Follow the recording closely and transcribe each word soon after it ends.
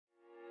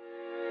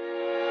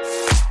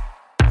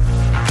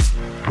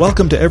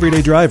Welcome to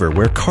Everyday Driver,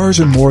 where cars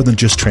are more than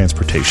just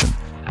transportation.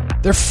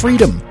 They're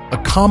freedom, a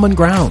common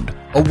ground,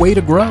 a way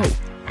to grow,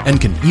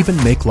 and can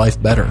even make life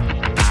better.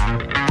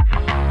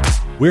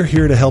 We're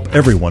here to help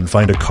everyone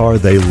find a car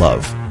they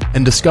love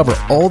And discover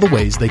all the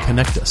ways they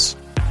connect us.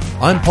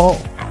 I'm Paul.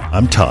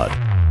 I'm Todd,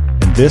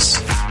 and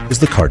this is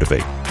the Car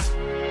Debate.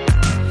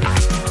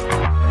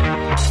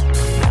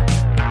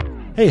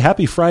 Hey,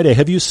 happy Friday.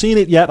 Have you seen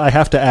it yet? I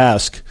have to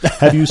ask.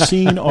 Have you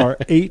seen our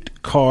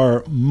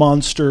 8-car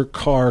monster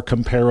car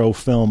comparo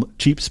film,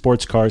 Cheap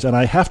Sports Cars? And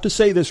I have to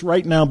say this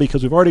right now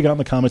because we've already gotten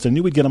the comments. I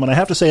knew we'd get them, and I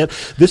have to say it.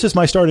 This is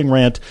my starting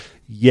rant.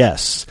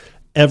 Yes,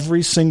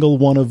 every single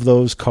one of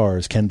those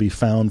cars can be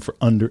found for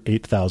under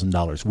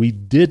 $8,000. We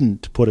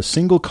didn't put a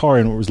single car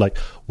in where it was like,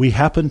 we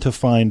happened to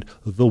find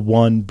the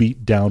one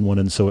beat down one,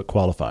 and so it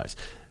qualifies.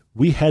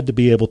 We had to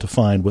be able to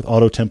find with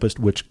Auto Tempest,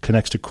 which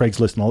connects to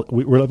Craigslist, and all,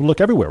 we were able to look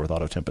everywhere with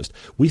Auto Tempest.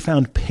 We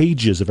found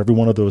pages of every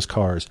one of those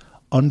cars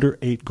under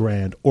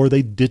 $8,000, or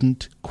they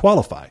didn't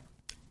qualify.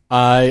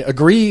 I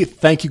agree.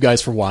 Thank you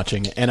guys for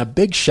watching. And a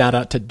big shout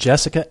out to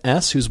Jessica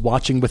S., who's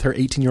watching with her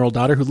 18-year-old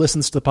daughter who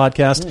listens to the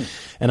podcast,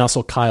 and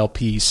also Kyle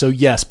P. So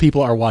yes,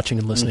 people are watching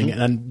and listening,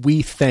 and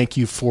we thank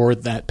you for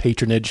that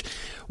patronage.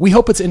 We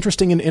hope it's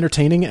interesting and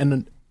entertaining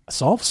and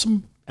solve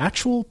some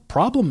actual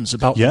problems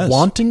about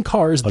wanting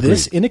cars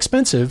this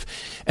inexpensive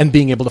and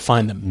being able to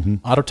find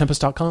them.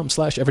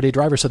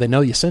 Autotempest.com/everydaydriver, so they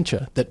know you sent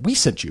you, that we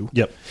sent you.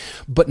 Yep.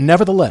 But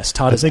nevertheless,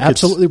 Todd is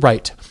absolutely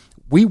right.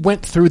 We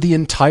went through the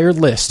entire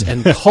list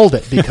and culled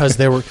it because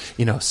there were,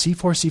 C4,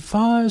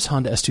 C5s,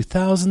 Honda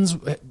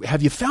S2000s.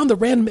 Have you found the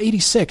random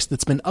 86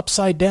 that's been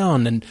upside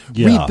down and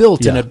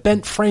rebuilt in a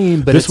bent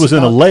frame? But this was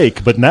in a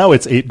lake, but now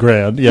it's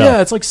 $8,000.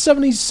 Yeah, it's like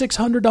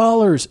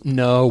 $7,600.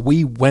 No,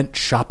 we went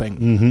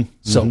shopping.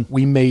 So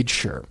we made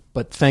sure.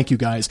 But thank you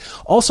guys.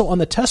 Also on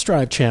the Test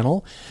Drive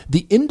channel,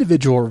 the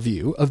individual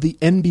review of the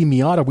NB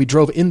Miata we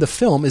drove in the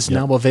film is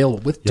now available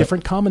with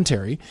different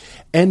commentary.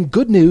 And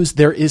good news,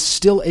 there is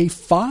still a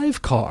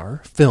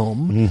 5-car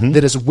film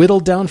that is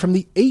whittled down from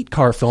the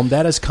 8-car film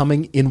that is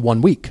coming in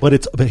 1 week. But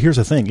here's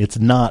the thing. It's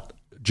not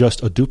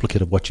just a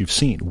duplicate of what you've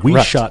seen. We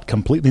shot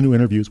completely new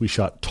interviews. We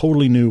shot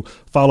totally new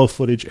follow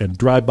footage and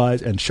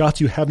drive-bys and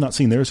shots you have not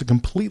seen. There's a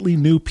completely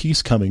new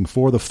piece coming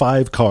for the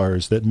 5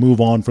 cars that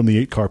move on from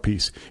the 8-car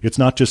piece. It's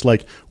not just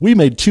like, we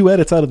made 2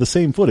 edits out of the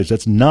same footage.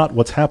 That's not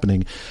what's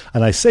happening.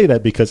 And I say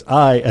that because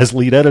I, as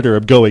lead editor,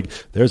 am going,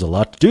 there's a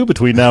lot to do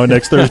between now and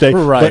next Thursday.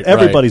 But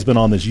everybody's been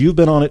on this. You've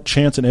been on it.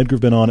 Chance and Edgar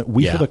have been on it.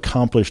 We have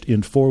accomplished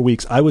in 4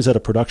 weeks. I was at a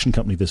production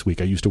company this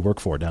week I used to work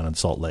for down in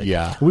Salt Lake.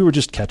 Yeah. We were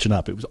just catching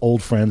up. It was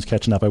old friends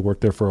catching up. I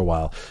worked there for a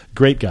while.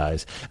 Great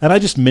guys. And I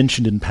just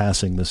mentioned in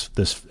passing this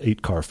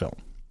 8-car film.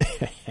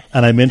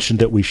 And I mentioned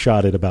that we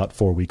shot it about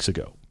 4 weeks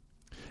ago.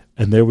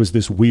 And there was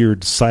this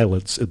weird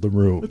silence in the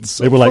room.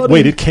 So they were funny. like,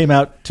 wait, it came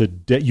out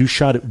today? You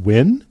shot it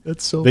when?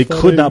 That's so They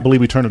funny. could not believe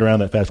we turned it around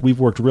that fast. We've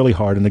worked really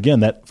hard. And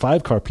again, that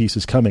 5-car piece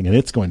is coming, and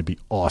it's going to be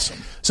awesome.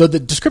 So the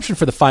description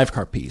for the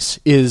 5-car piece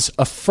is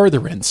a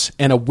furtherance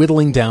and a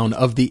whittling down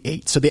of the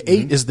 8. So the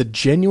 8 is the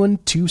genuine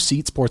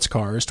 2-seat sports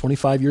cars,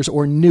 25 years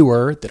or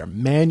newer, that are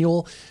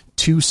manual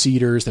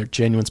 2-seaters. They're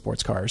genuine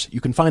sports cars.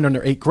 You can find under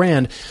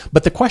 $8,000.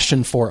 But the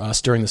question for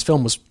us during this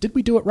film was, did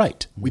we do it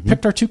right? We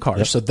picked our 2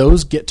 cars, so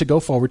those get to go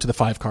forward to the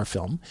 5-car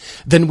film.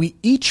 Then we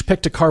each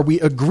picked a car we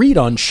agreed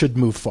on should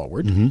move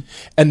forward.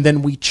 And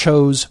then we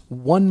chose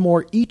one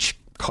more each.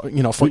 For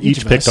we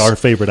each picked our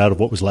favorite out of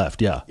what was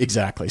left. Yeah,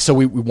 exactly. So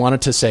we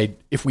wanted to say,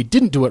 if we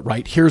didn't do it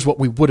right, here's what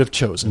we would have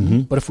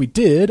chosen. But if we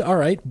did, all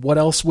right, what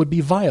else would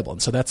be viable?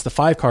 And so that's the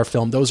 5-car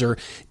film. Those are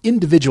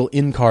individual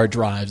in-car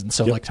drives. And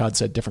so, like Todd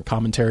said, different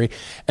commentary.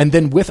 And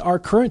then with our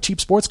current cheap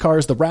sports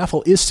cars, the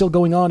raffle is still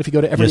going on. If you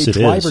go to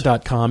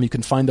everydaydriver.com, you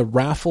can find the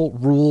raffle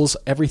rules,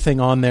 everything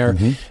on there,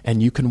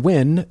 and you can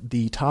win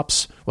the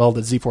tops. Well,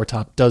 the Z4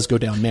 top does go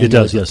down manually. It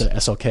does, yes. The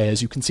SLK,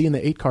 as you can see in the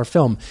 8-car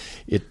film,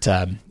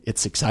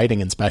 it's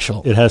exciting and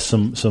special. It has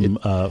some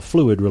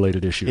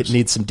fluid-related issues. It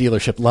needs some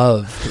dealership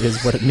love,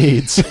 is what it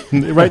needs.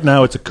 Right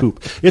now, it's a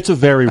coupe. It's a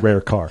very rare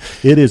car.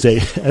 It is a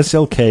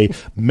SLK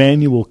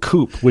manual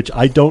coupe, which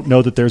I don't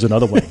know that there's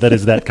another one that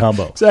is that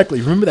combo. Exactly.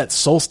 Remember that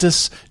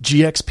Solstice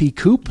GXP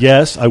coupe?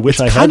 Yes, I wish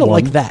I had one. Kind of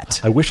like that.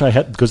 I wish I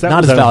had, because that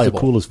was the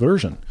coolest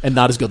version. And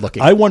not as good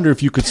looking. I wonder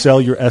if you could sell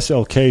your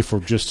SLK for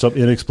just some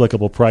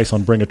inexplicable price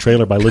on Bring a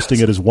Trailer by listing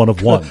it as one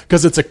of one.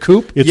 Because it's a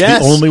coupe? It's the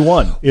only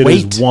one. It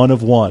is one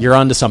of one. You're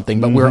onto something,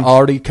 but we're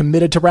already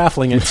committed to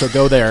raffling it, so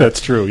go there.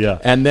 That's true, yeah.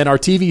 And then our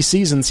TV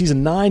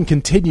season 9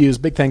 continues.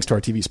 Big thanks to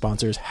our TV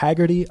sponsors,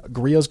 Haggerty,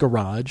 Griot's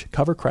Garage,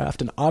 Covercraft,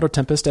 and Auto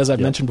Tempest. As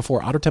I've mentioned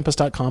before,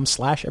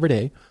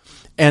 autotempest.com/everyday.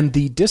 And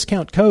the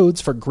discount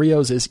codes for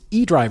Griot's is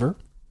eDriver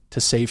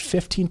to save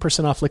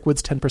 15% off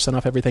liquids, 10%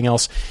 off everything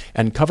else.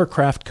 And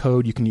Covercraft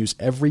code, you can use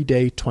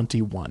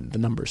everyday21. The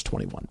number's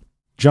 21.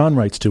 John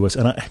writes to us,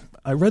 and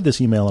I read this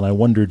email and I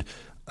wondered,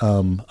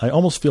 I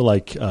almost feel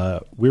like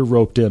we're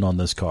roped in on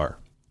this car.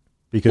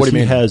 Because he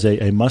has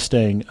a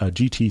Mustang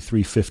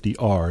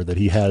GT350R that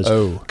he has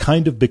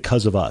kind of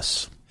because of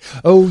us.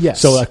 Oh,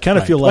 yes. So I kind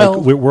of Right. feel like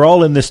Well, we're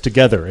all in this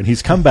together. And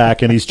he's come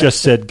back and he's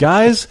just said,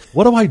 guys,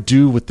 what do I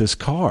do with this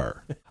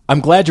car? I'm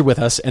glad you're with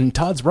us, and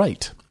Todd's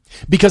right.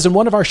 Because in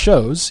one of our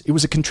shows, it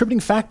was a contributing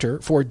factor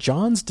for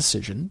John's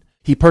decision.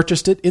 He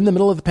purchased it in the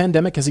middle of the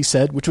pandemic, as he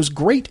said, which was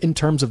great in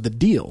terms of the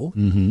deal.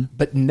 Mm-hmm.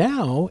 But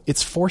now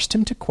it's forced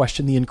him to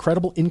question the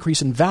incredible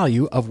increase in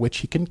value of which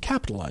he can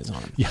capitalize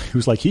on. Yeah, he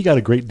was like, he got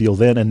a great deal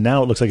then, and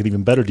now it looks like an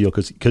even better deal.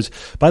 Because,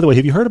 by the way,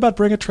 have you heard about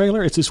Bring a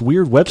Trailer? It's this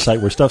weird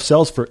website where stuff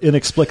sells for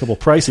inexplicable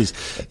prices.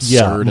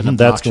 Absurd and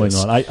that's going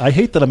obnoxious. on. I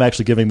hate that I'm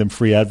actually giving them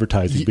free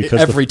advertising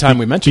because Every time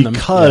we mention them.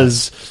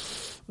 because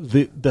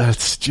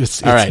that's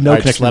just All right, no all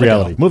right, connection just to let it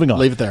reality. go. Moving on.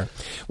 Leave it there.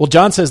 Well,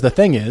 John says the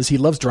thing is he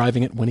loves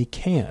driving it when he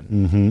can.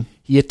 Mm-hmm.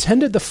 He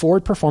attended the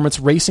Ford Performance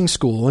Racing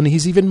School, and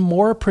he's even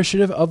more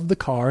appreciative of the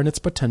car and its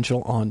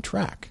potential on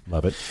track.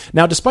 Love it.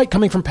 Now, despite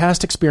coming from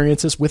past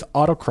experiences with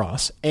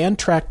autocross and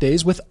track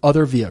days with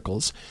other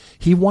vehicles,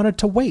 he wanted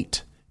to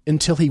wait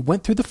until he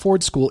went through the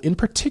Ford school in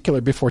particular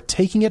before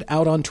taking it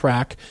out on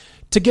track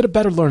to get a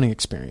better learning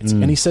experience.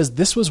 And he says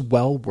this was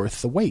well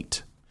worth the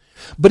wait.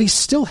 But he's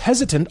still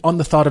hesitant on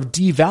the thought of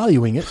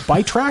devaluing it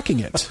by tracking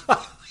it.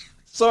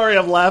 Sorry,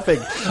 I'm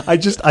laughing.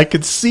 I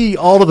could see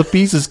all of the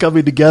pieces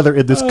coming together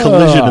in this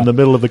collision in the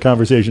middle of the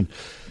conversation.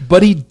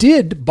 But he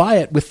did buy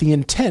it with the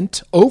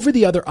intent over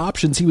the other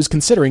options he was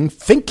considering,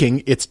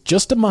 thinking it's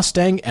just a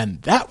Mustang and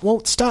that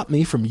won't stop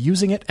me from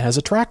using it as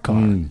a track car.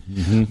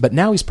 Mm-hmm. But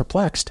now he's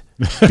perplexed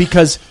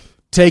because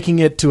taking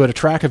it to a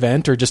track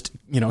event or just,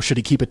 should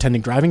he keep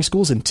attending driving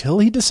schools until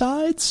he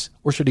decides?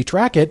 Or should he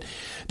track it?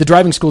 The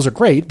driving schools are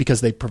great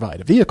because they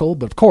provide a vehicle,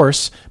 but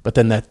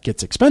then that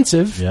gets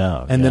expensive.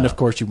 Yeah. And then, of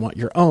course, you want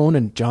your own,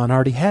 and John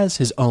already has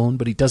his own,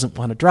 but he doesn't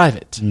want to drive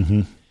it.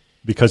 Mm-hmm.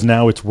 Because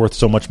now it's worth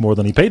so much more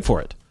than he paid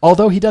for it.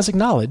 Although he does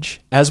acknowledge,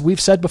 as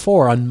we've said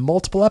before on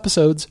multiple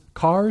episodes,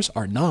 cars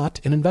are not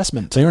an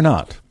investment. They are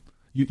not.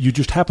 You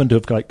just happen to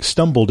have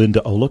stumbled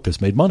into, oh, look,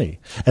 this made money.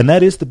 And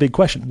that is the big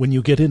question. When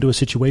you get into a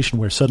situation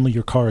where suddenly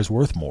your car is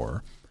worth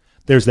more,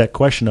 there's that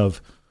question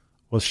of,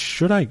 well,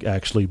 should I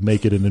actually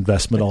make it an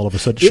investment all of a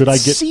sudden? Should I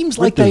get seems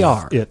like they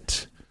are.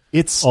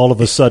 It's all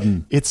of a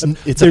sudden. It's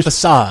a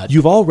facade.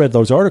 You've all read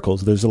those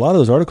articles. There's a lot of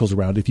those articles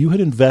around. If you had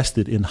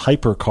invested in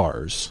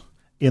hypercars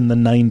in the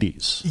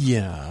 90s.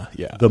 Yeah.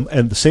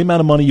 And the same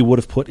amount of money you would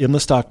have put in the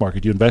stock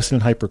market, you invested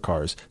in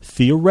hypercars.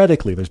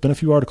 Theoretically, there's been a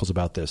few articles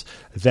about this,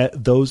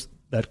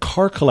 that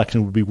car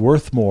collection would be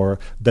worth more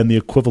than the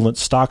equivalent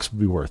stocks would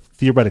be worth,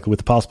 theoretically, with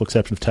the possible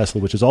exception of Tesla,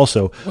 which is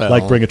also,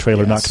 like Bring a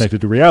Trailer, not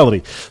connected to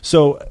reality.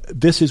 So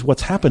this is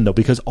what's happened, though,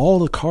 because all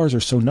the cars are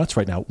so nuts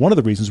right now. One of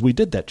the reasons we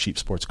did that cheap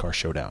sports car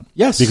showdown.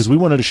 Yes. Because we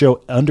wanted to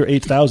show under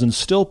 8,000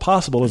 still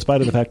possible in spite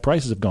of the fact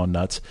prices have gone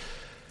nuts.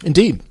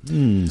 Indeed.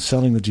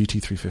 Selling the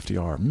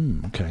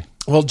GT350R. Okay.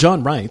 Well,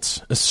 John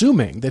writes,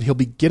 assuming that he'll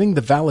be getting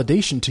the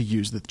validation to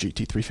use the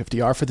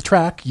GT350R for the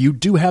track, you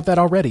do have that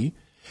already,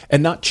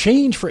 and not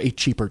change for a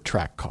cheaper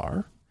track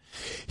car.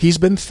 He's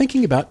been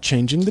thinking about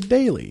changing the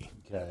daily.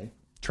 Okay.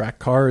 Track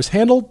car is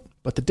handled,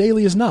 but the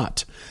daily is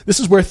not.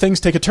 This is where things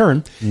take a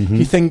turn.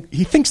 Mm-hmm.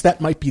 He thinks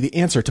that might be the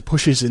answer to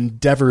push his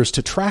endeavors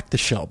to track the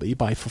Shelby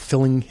by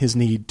fulfilling his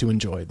need to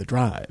enjoy the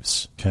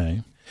drives.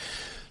 Okay.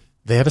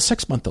 They have a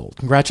 6-month-old.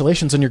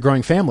 Congratulations on your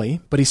growing family.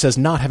 But he says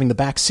not having the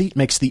back seat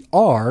makes the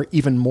R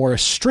even more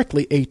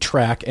strictly a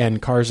track and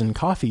cars and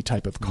coffee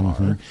type of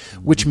car,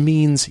 which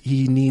means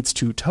he needs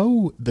to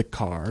tow the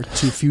car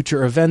to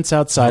future events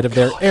outside of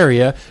their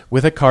area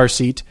with a car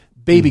seat,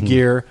 baby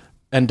gear,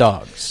 and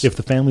dogs. If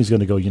the family's going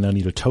to go, you now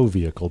need a tow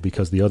vehicle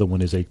because the other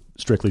one is a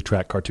strictly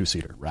track car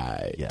two-seater.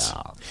 Right. Yeah.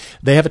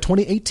 They have a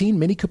 2018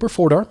 Mini Cooper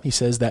 4-door. He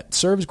says that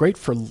serves great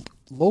for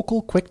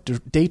local quick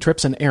day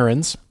trips and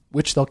errands,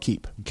 which they'll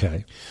keep.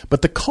 Okay.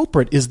 But the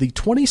culprit is the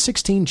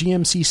 2016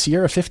 GMC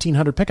Sierra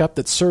 1500 pickup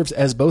that serves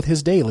as both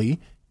his daily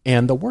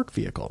and the work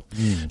vehicle.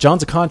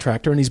 John's a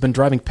contractor, and he's been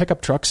driving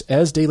pickup trucks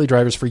as daily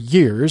drivers for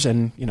years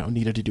and,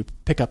 needed to do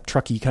pickup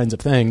trucky kinds of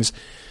things.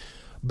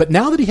 But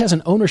now that he has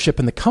an ownership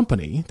in the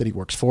company that he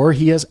works for,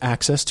 he has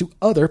access to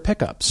other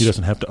pickups. He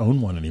doesn't have to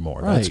own one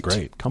anymore. Right. That's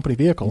great. Company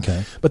vehicle.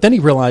 Okay. But then he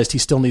realized he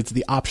still needs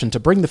the option to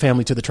bring the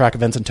family to the track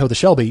events and tow the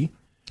Shelby,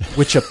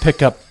 which a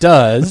pickup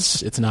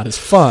does. It's not as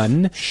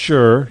fun.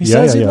 Sure. He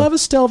says he'd love a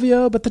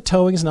Stelvio, but the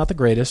towing is not the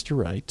greatest. You're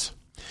right.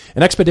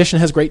 An Expedition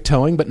has great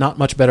towing, but not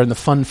much better than the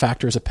fun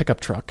factor as a pickup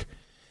truck.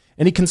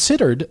 And he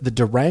considered the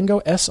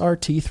Durango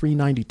SRT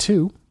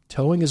 392.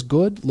 Towing is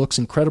good, looks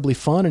incredibly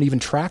fun, and even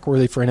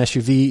track-worthy for an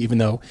SUV, even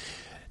though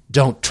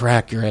don't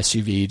track your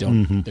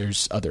SUV.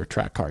 There's other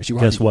track cars. You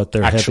Guess what?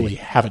 They're actually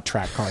heavy. have a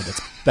track car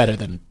that's better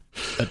than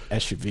an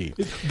SUV.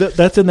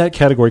 That's in that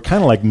category,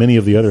 kind of like many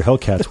of the other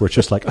Hellcats, where it's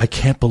just like, I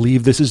can't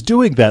believe this is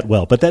doing that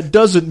well, but that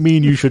doesn't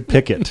mean you should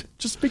pick it.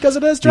 Just because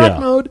it has track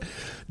mode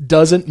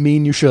doesn't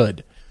mean you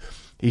should.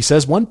 He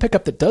says one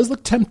pickup that does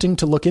look tempting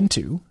to look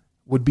into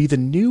would be the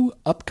new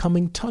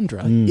upcoming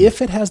Tundra,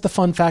 if it has the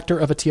fun factor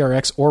of a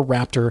TRX or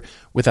Raptor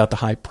without the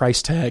high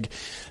price tag.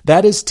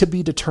 That is to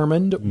be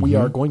determined. We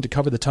are going to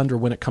cover the Tundra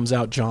when it comes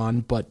out, John,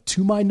 but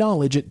to my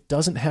knowledge, it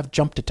doesn't have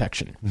jump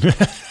detection.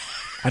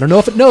 I don't know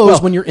if it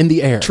knows when you're in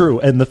the air. True.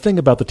 And the thing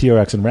about the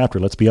TRX and Raptor,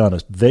 let's be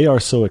honest, they are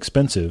so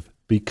expensive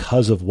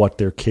because of what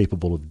they're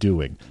capable of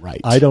doing.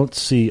 Right. I don't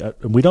see,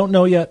 we don't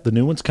know yet, the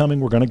new one's coming,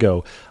 we're going to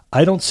go.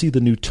 I don't see the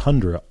new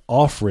Tundra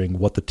offering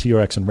what the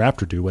TRX and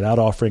Raptor do without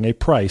offering a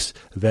price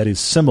that is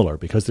similar,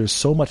 because there's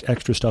so much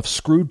extra stuff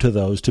screwed to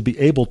those to be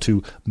able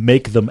to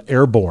make them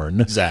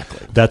airborne.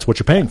 Exactly. That's what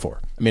you're paying for.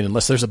 I mean,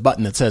 unless there's a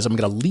button that says I'm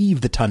going to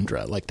leave the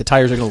Tundra, like the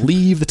tires are going to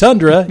leave the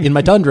Tundra in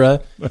my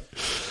Tundra.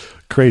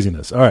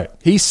 Craziness. All right.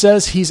 He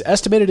says he's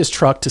estimated his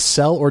truck to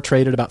sell or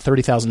trade at about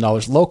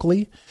 $30,000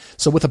 locally.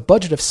 So with a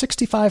budget of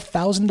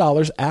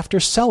 $65,000 after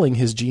selling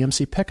his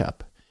GMC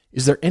pickup,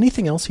 is there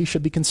anything else he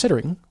should be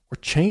considering,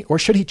 or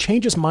should he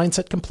change his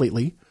mindset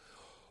completely,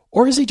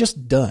 or is he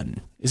just done?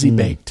 Is he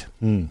baked?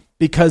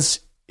 Because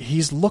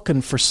he's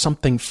looking for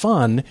something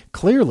fun,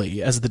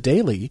 clearly, as the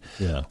daily,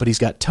 but he's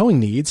got towing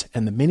needs,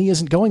 and the Mini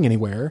isn't going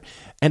anywhere.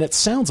 And it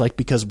sounds like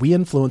because we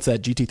influenced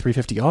that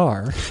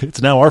GT350R, it's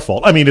now our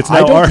fault. I mean, it's now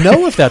I don't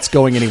know if that's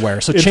going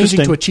anywhere. So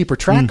changing to a cheaper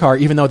track car,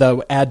 even though that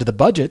would add to the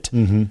budget,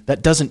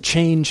 that doesn't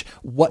change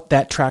what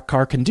that track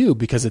car can do,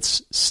 because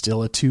it's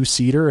still a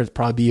two-seater. It'd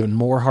probably be even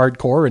more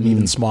hardcore and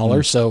even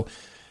smaller. So,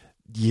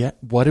 yeah,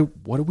 what do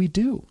we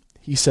do?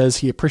 He says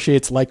he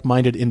appreciates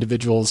like-minded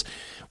individuals,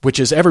 which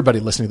is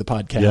everybody listening to the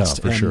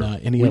podcast, for sure.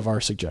 Any of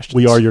our suggestions.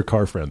 We are your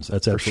car friends.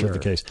 That's absolutely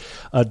the case.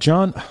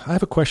 John, I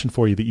have a question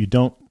for you that we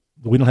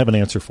don't have an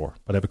answer for,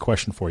 but I have a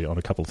question for you on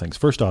a couple of things.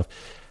 First off,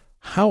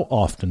 how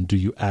often do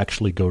you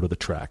actually go to the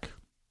track?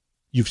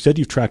 You've said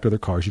you've tracked other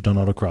cars, you've done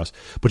autocross,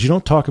 but you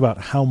don't talk about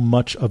how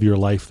much of your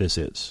life this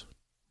is.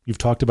 You've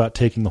talked about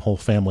taking the whole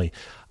family.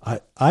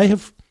 I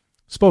have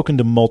spoken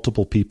to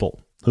multiple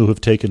people who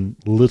have taken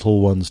little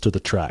ones to the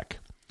track.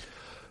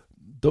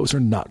 Those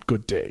are not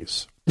good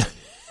days.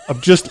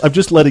 I'm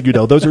just letting you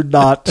know, those are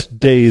not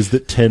days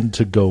that tend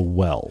to go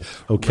well.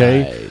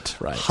 Okay?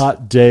 Right.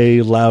 Hot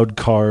day, loud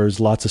cars,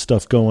 lots of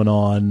stuff going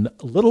on.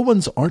 Little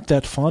ones aren't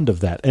that fond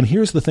of that. And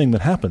here's the thing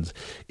that happens.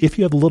 If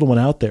you have a little one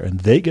out there and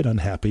they get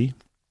unhappy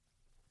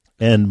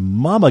and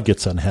mama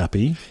gets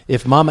unhappy.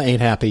 If mama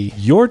ain't happy.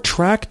 Your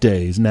track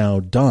day is now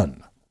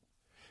done.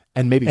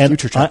 And maybe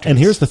future track days. And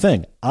here's the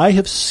thing. I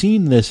have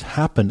seen this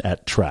happen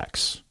at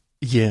tracks.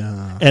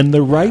 Yeah. And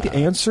the right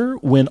answer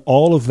when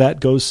all of that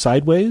goes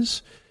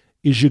sideways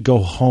is you go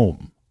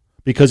home.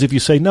 Because if you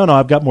say, no,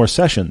 I've got more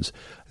sessions,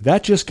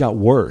 that just got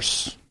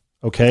worse.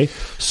 Okay?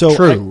 So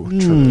True.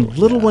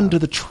 Little one to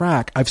the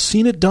track. I've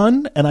seen it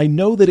done, and I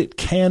know that it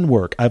can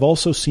work. I've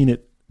also seen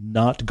it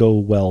not go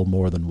well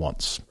more than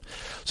once.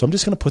 So I'm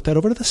just going to put that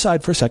over to the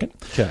side for a second.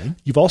 Okay.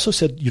 You've also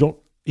said you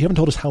haven't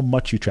told us how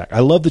much you track. I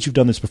love that you've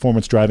done this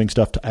performance driving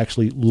stuff to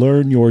actually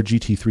learn your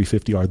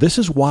GT350R. This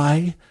is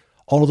why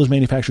all of those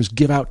manufacturers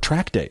give out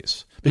track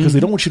days, because they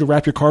don't want you to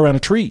wrap your car around a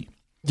tree.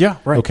 Yeah,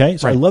 right. Okay?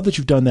 So right. I love that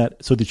you've done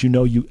that so that you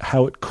know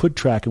how it could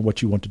track and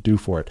what you want to do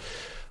for it.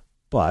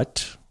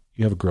 But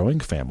you have a growing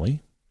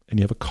family and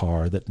you have a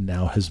car that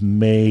now has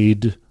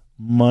made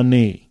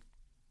money.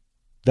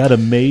 That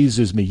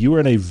amazes me. You are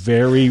in a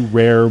very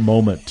rare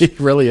moment. It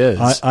really is.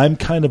 I'm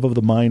kind of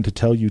the mind to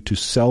tell you to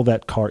sell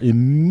that car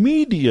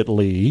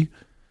immediately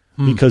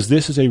because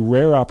this is a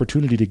rare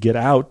opportunity to get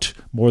out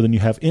more than you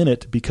have in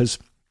it, because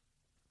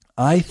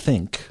I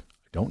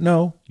don't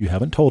know, you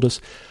haven't told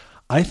us,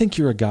 I think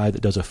you're a guy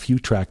that does a few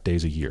track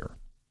days a year.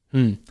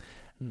 And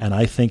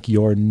I think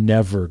you're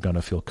never going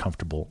to feel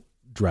comfortable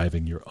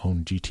driving your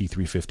own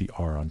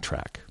GT350R on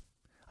track.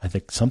 I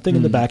think something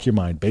in the back of your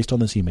mind, based on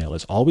this email,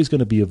 is always going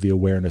to be of the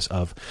awareness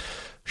of,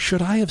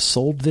 should I have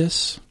sold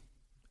this?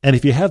 And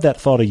if you have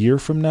that thought a year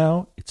from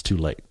now, it's too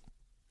late.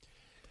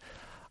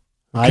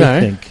 Okay. I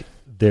think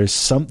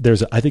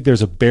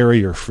there's a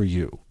barrier for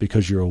you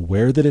because you're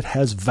aware that it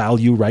has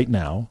value right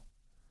now,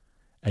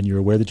 and you're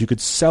aware that you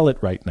could sell it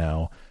right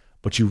now,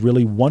 but you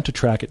really want to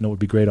track it and it would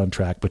be great on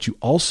track. But you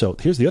also,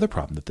 here's the other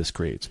problem that this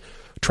creates.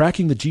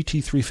 Tracking the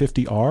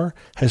GT350R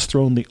has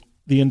thrown the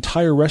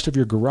entire rest of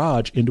your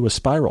garage into a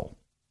spiral.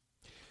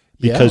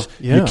 Because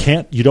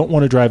you don't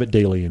want to drive it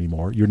daily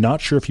anymore. You're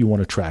not sure if you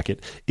want to track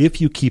it. If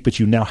you keep it,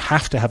 you now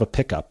have to have a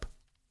pickup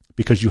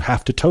because you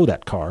have to tow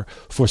that car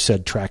for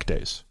said track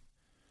days.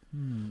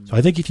 So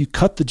I think if you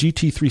cut the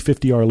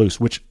GT350R loose,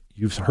 which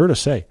you've heard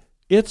us say,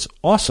 it's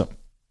awesome.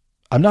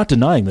 I'm not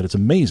denying that it's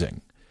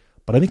amazing,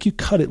 but I think you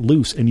cut it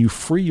loose and you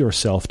free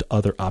yourself to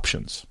other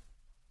options.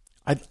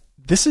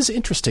 This is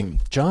interesting,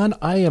 John.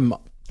 I am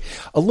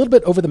a little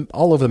bit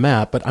all over the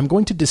map, but I'm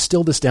going to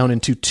distill this down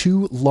into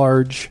two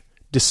large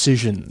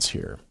decisions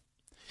here.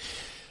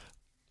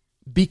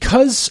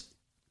 Because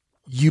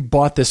you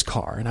bought this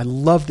car, and I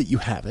love that you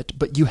have it,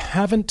 but you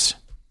haven't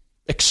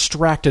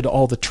extracted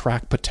all the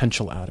track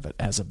potential out of it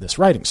as of this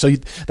writing. So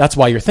that's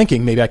why you're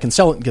thinking, maybe I can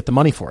sell it and get the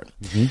money for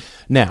it.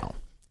 Now,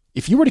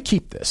 if you were to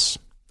keep this,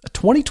 a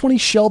 2020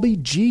 Shelby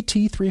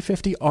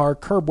GT350R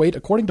curb weight,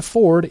 according to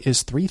Ford,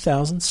 is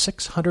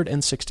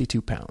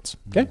 3,662 pounds.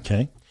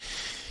 Okay.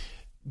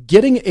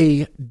 Getting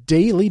a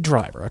daily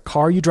driver, a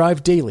car you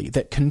drive daily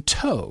that can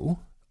tow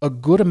a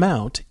good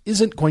amount,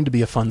 isn't going to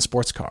be a fun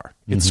sports car.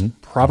 It's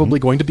probably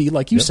going to be,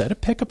 like you said, a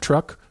pickup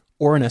truck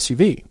or an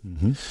SUV.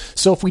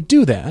 So if we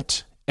do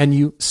that and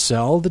you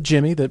sell the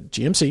Jimmy, the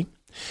GMC,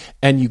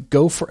 and you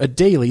go for a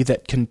daily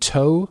that can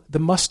tow the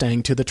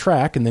Mustang to the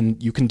track, and then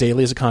you can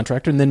daily as a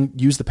contractor and then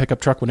use the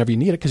pickup truck whenever you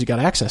need it because you got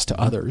access to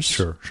others.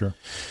 Sure.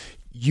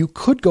 You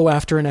could go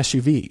after an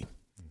SUV.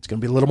 It's going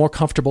to be a little more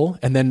comfortable,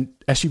 and then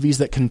SUVs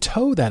that can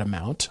tow that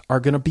amount are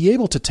going to be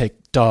able to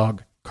take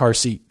dog, car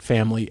seat,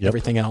 family,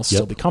 everything else,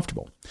 still be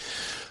comfortable.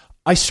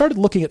 I started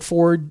looking at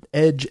Ford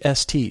Edge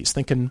STs,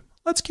 thinking,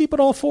 let's keep it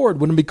all Ford.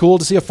 Wouldn't it be cool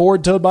to see a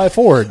Ford towed by a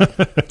Ford?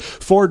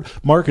 Ford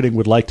marketing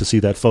would like to see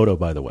that photo,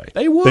 by the way.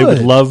 They would. They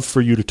would love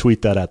for you to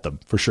tweet that at them,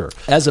 for sure.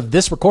 As of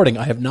this recording,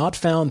 I have not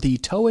found the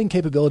towing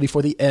capability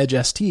for the Edge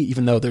ST,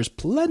 even though there's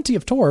plenty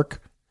of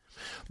torque.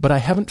 But I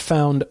haven't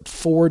found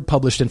Ford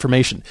published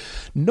information.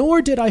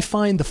 Nor did I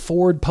find the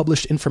Ford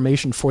published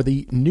information for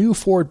the new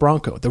Ford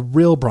Bronco, the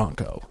real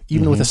Bronco,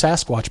 even with a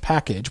Sasquatch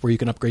package where you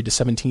can upgrade to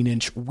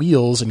 17-inch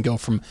wheels and go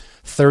from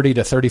 30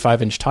 to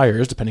 35-inch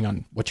tires, depending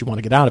on what you want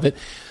to get out of it.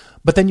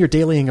 But then you're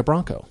dailying a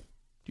Bronco.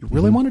 Do you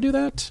really want to do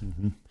that?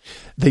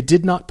 They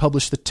did not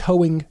publish the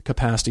towing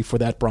capacity for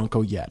that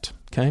Bronco yet.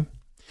 Okay.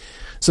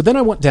 So then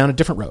I went down a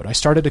different road. I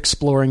started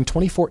exploring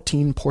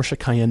 2014 Porsche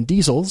Cayenne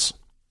diesels.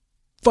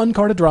 Fun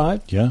car to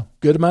drive. Yeah.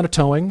 Good amount of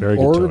towing. Very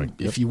good towing.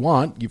 If you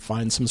want, you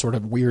find some sort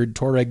of weird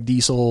Touareg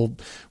diesel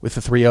with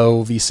a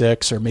 3.0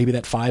 V6 or maybe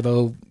that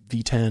 5.0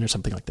 V10 or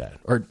something like that.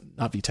 Or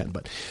not V10,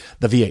 but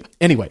the V8.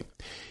 Anyway,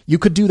 you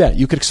could do that.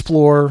 You could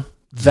explore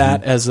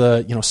that as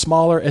a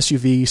smaller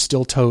SUV,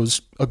 still tows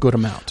a good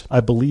amount.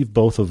 I believe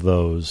both of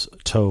those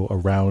tow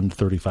around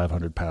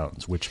 3,500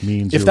 pounds, which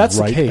means if that's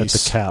right the case,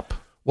 at the cap.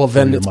 Well,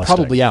 then it's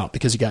probably out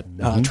because you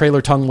got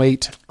trailer tongue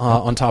weight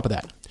on top of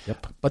that.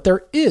 Yep. But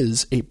there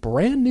is a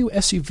brand new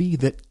SUV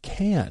that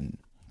can.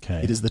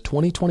 Okay. It is the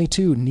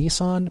 2022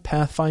 Nissan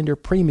Pathfinder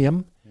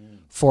Premium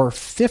for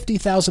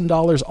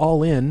 $50,000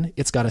 all in.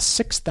 It's got a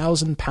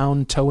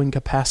 6,000-pound towing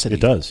capacity.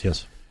 It does,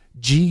 yes.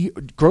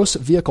 Gross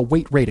vehicle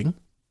weight rating.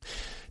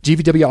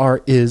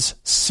 GVWR is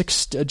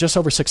just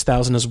over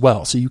 6,000 as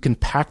well. So you can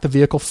pack the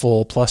vehicle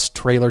full plus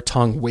trailer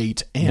tongue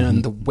weight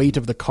and the weight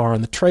of the car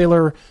and the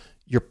trailer.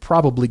 You're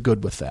probably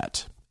good with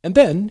that. And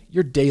then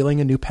you're dailying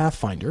a new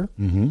Pathfinder.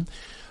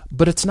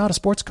 But it's not a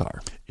sports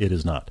car. It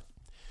is not.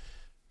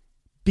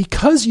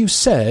 Because you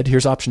said,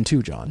 here's option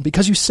 2, John,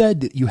 because you said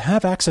that you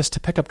have access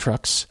to pickup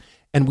trucks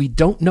and we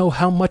don't know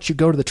how much you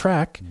go to the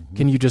track,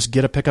 can you just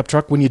get a pickup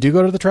truck when you do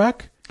go to the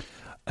track?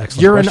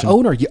 Excellent You're question. an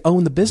owner. You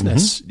own the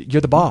business.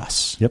 You're the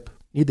boss. Yep.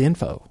 Need the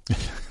info.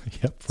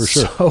 Yep, for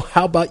sure. So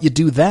how about you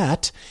do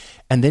that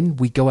and then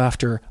we go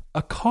after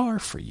a car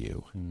for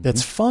you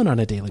that's fun on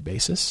a daily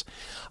basis.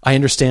 I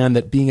understand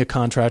that being a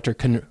contractor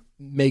can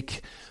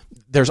make...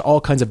 There's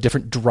all kinds of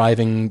different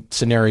driving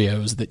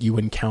scenarios that you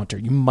encounter.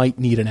 You might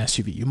need an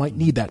SUV. You might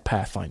need that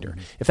Pathfinder.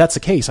 If that's the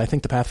case, I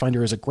think the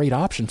Pathfinder is a great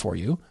option for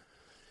you.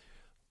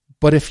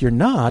 But if you're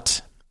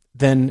not,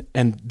 then,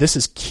 and this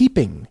is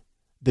keeping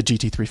the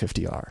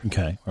GT350R.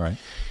 Okay, all right.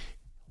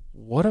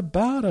 What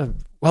about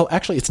well,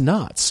 actually, it's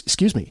not.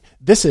 Excuse me.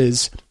 This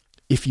is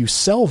if you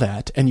sell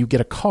that and you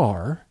get a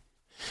car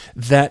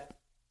that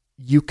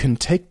you can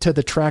take to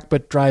the track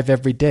but drive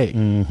every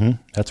day.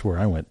 That's where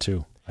I went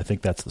too. I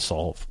think that's the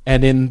solve.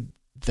 And in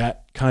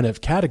that kind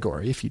of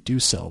category, if you do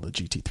sell the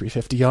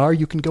GT350R,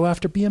 you can go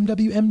after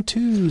BMW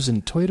M2s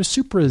and Toyota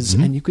Supras,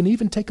 and you can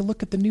even take a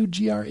look at the new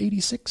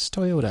GR86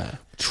 Toyota.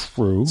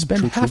 True.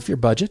 Spend half your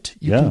budget.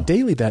 You can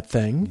daily that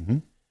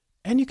thing,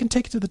 and you can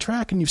take it to the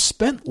track, and you've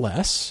spent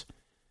less,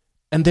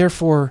 and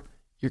therefore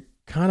you're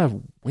kind of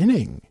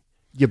winning.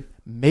 You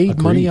made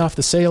money off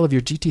the sale of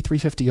your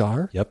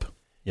GT350R. Yep.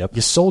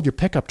 You sold your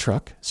pickup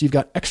truck, so you've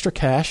got extra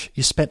cash.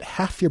 You spent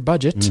half your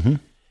budget.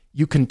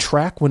 You can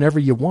track whenever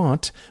you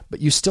want, but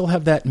you still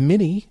have that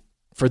Mini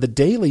for the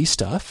daily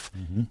stuff,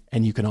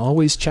 and you can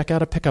always check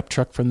out a pickup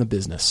truck from the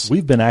business.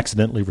 We've been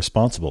accidentally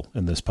responsible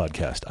in this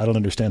podcast. I don't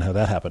understand how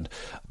that happened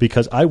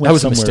because I went that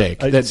was somewhere. A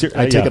mistake.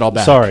 I take it all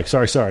back.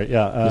 Sorry.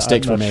 Yeah,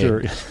 mistakes were made.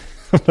 Sure.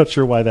 I'm not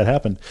sure why that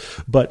happened,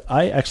 but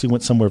I actually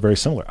went somewhere very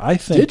similar. I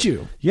think. Did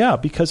you? Yeah,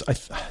 because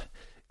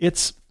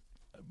it's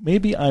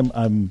maybe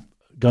I'm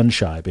gun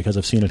shy because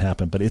I've seen it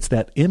happen, but it's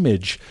that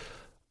image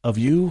of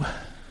you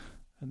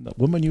and the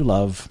woman you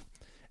love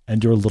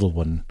and your little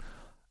one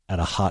at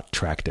a hot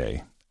track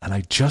day. And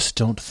I just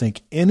don't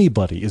think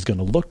anybody is going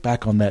to look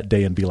back on that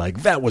day and be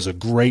like, that was a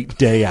great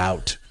day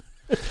out.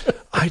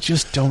 I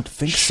just don't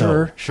think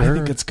so. Sure. I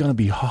think it's going to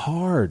be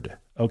hard.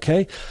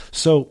 Okay.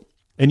 So,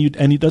 and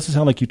it doesn't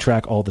sound like you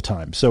track all the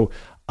time. So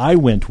I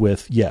went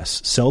with,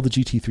 yes, sell the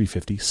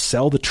GT350,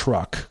 sell the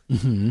truck,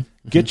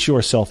 get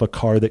yourself a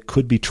car that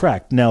could be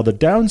tracked. Now, the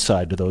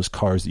downside to those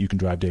cars that you can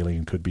drive daily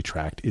and could be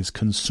tracked is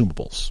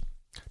consumables.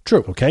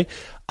 True. Okay.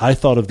 I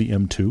thought of the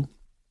M2.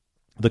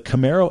 The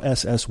Camaro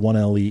SS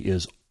 1LE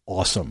is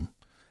awesome.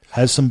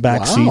 Has some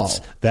back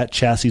seats. That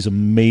chassis is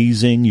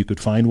amazing. You could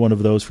find one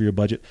of those for your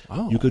budget.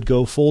 Wow. You could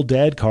go full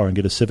dad car and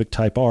get a Civic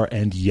Type R,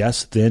 and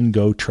yes, then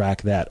go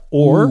track that.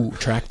 Or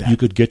track that. You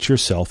could get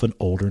yourself an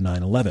older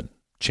 911.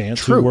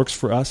 Chance, True. who works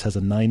for us, has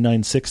a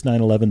 996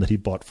 911 that he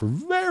bought for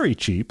very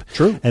cheap.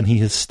 True. And he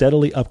has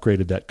steadily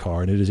upgraded that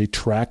car, and it is a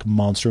track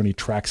monster, and he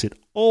tracks it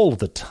all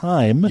the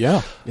time.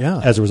 Yeah.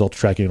 As a result of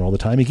tracking it all the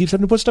time, he keeps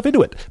having to put stuff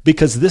into it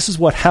because this is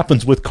what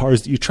happens with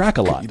cars that you track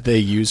a lot. They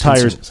use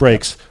tires, consumables.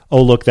 brakes.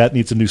 Oh, look, that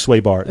needs a new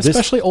sway bar.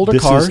 Especially older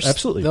this cars. Is,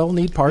 absolutely. They'll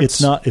need parts.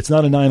 It's not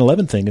a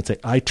 911 thing. It's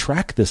a I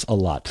track this a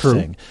lot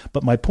thing.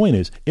 But my point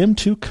is,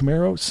 M2,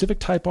 Camaro, Civic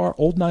Type R,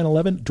 old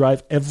 911,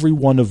 drive every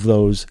one of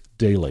those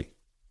daily.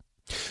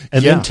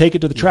 And then take it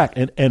to the track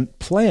and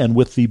plan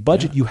with the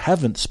budget you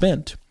haven't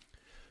spent.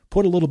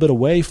 Put a little bit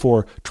away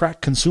for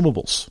track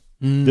consumables.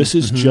 This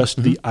is just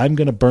I'm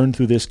going to burn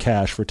through this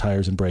cash for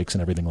tires and brakes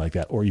and everything like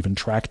that, or even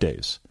track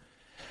days.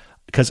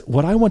 Because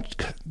what I want,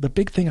 the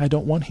big thing I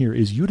don't want here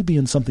is you to be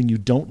in something you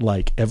don't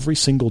like every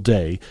single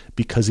day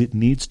because it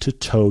needs to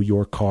tow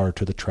your car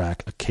to the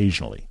track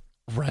occasionally.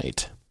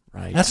 Right.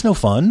 That's no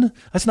fun.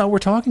 That's not what we're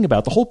talking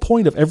about. The whole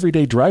point of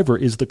Everyday Driver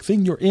is the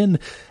thing you're in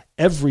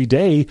every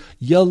day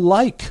you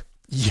like.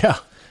 Yeah,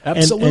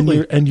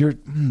 absolutely. And you're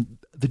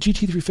the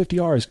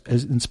GT350R,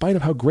 is in spite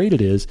of how great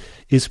it is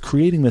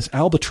creating this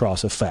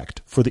albatross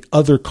effect for the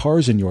other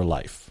cars in your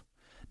life.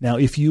 Now,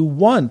 if you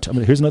want,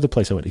 here's another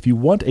place I went. If you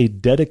want a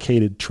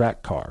dedicated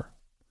track car,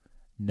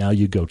 now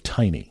you go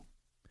tiny.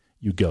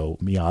 You go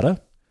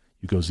Miata,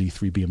 you go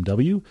Z3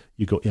 BMW,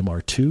 you go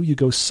MR2, you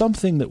go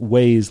something that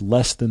weighs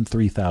less than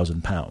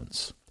 3,000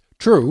 pounds.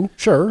 True,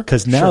 sure.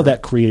 Because now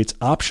that creates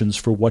options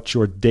for what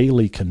your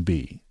daily can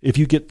be. If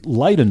you get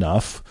light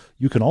enough,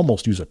 you can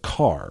almost use a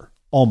car.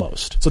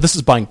 Almost. So this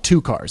is buying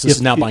two cars. This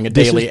is now buying a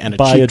daily and a cheap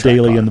buy a daily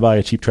track car. and buy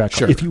a cheap track car.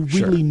 Sure, if you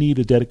really need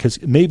a dedicated,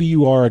 because maybe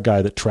you are a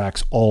guy that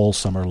tracks all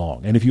summer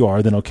long, and if you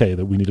are, then okay,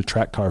 that we need a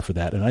track car for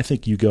that. And I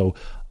think you go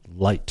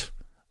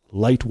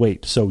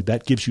lightweight. So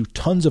that gives you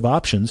tons of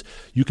options.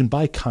 You can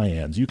buy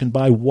Cayennes. You can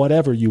buy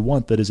whatever you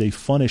want that is a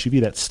fun SUV.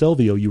 That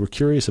Stelvio you were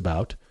curious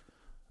about,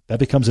 that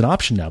becomes an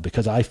option now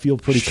because I feel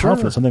pretty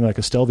confident something like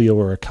a Stelvio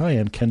or a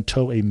Cayenne can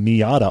tow a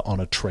Miata on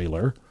a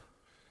trailer.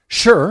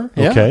 Sure.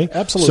 Okay. Yeah,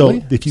 absolutely.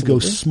 So if you go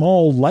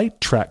small,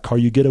 light track car,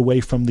 you get away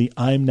from the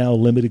I'm now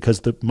limited because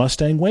the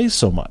Mustang weighs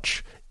so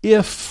much.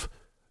 If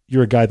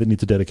you're a guy that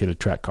needs a dedicated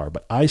track car,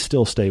 but I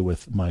still stay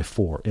with my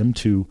 4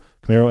 M2,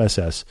 Camaro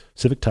SS,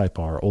 Civic Type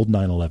R, old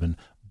 911.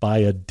 Buy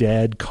a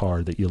dad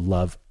car that you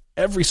love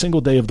every single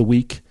day of the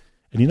week.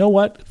 And you know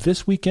what?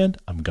 This weekend,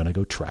 I'm going to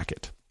go track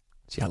it.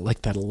 Yeah, I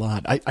like that a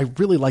lot. I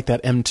really like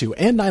that M2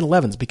 and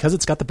 911s because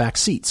it's got the back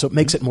seat, so it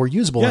makes it more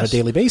usable on a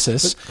daily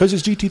basis. Because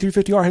his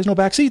GT350R has no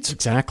back seats.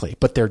 Exactly.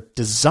 But they're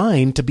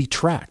designed to be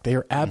tracked. They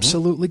are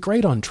absolutely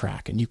great on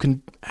track, and you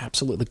can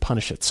absolutely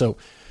punish it. So,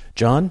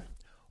 John,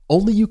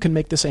 only you can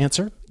make this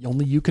answer.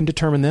 Only you can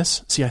determine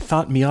this. See, I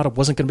thought Miata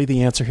wasn't going to be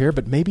the answer here,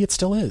 but maybe it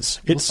still is.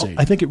 We'll see.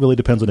 I think it really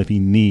depends on if he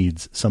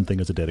needs something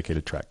as a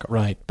dedicated track car.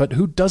 Right. But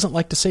who doesn't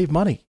like to save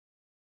money?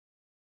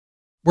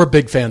 We're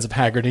big fans of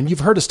Hagerty, and you've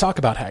heard us talk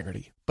about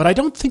Hagerty. But I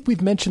don't think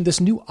we've mentioned this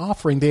new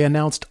offering they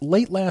announced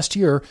late last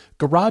year,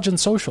 Garage and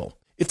Social.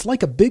 It's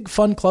like a big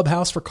fun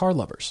clubhouse for car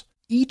lovers.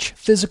 Each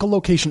physical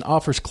location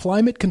offers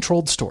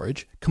climate-controlled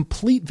storage,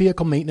 complete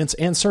vehicle maintenance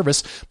and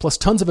service, plus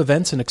tons of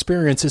events and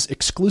experiences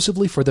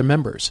exclusively for their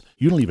members.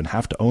 You don't even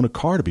have to own a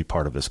car to be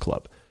part of this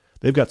club.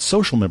 They've got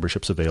social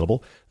memberships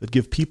available that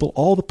give people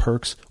all the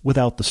perks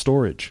without the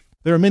storage.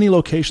 There are many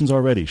locations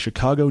already: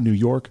 Chicago, New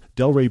York,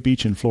 Delray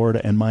Beach in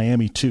Florida, and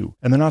Miami too.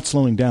 And they're not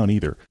slowing down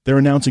either. They're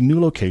announcing new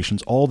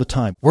locations all the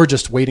time. We're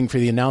just waiting for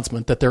the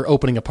announcement that they're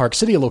opening a Park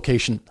City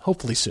location,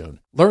 hopefully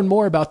soon. Learn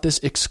more about this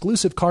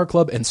exclusive car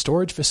club and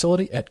storage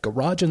facility at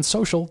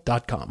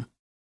garageandsocial.com.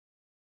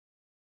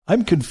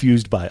 I'm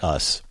confused by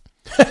us.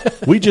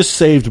 We just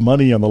saved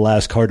money on the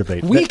last car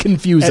debate. We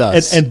confuse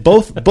us. And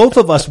both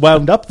of us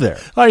wound up there.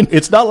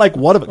 It's not like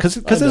one of it, because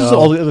this is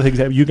all the other things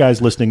that you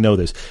guys listening know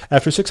this.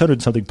 After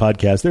 600 something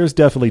podcasts, there's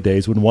definitely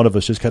days when one of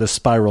us just kind of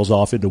spirals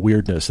off into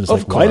weirdness. And it's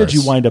like, why did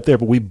you wind up there?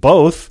 But we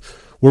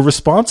both were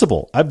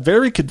responsible. I'm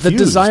very confused. The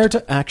desire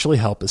to actually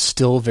help is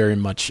still very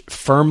much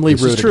firmly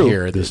rooted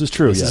here. This is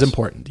true. This is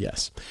important,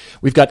 yes.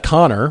 We've got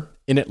Connor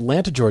in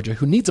Atlanta, Georgia,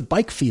 who needs a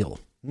bike feel.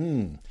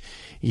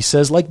 He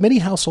says, like many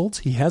households,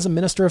 he has a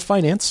minister of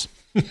finance.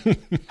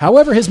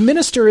 However, his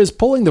minister is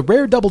pulling the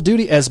rare double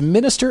duty as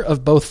minister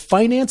of both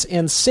finance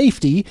and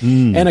safety.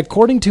 And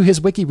according to his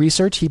wiki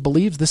research, he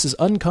believes this is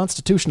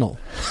unconstitutional.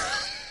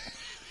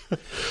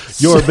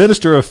 Your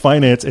minister of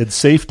finance and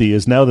safety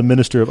is now the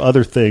minister of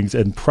other things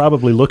and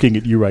probably looking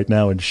at you right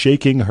now and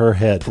shaking her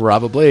head.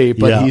 Probably,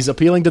 but he's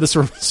appealing to the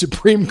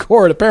Supreme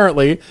Court,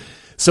 apparently.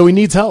 So he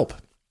needs help.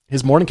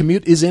 His morning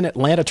commute is in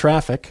Atlanta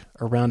traffic,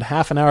 around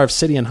half an hour of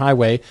city and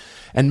highway,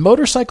 and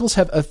motorcycles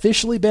have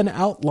officially been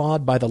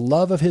outlawed by the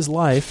love of his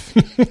life,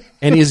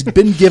 and he has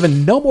been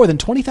given no more than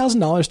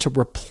 $20,000 to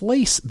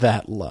replace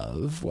that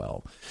love,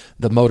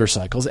 the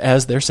motorcycles,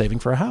 as they're saving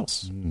for a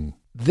house.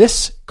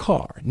 This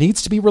car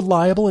needs to be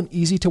reliable and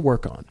easy to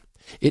work on.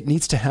 It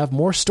needs to have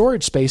more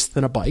storage space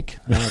than a bike.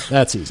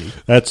 That's easy.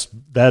 That's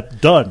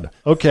done.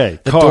 Okay.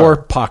 The car.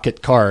 door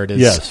pocket card is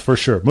Yes, for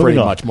sure. Moving pretty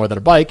on. much more than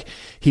a bike.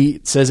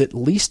 He says at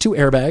least 2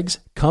 airbags,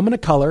 come in a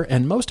color,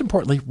 and most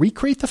importantly,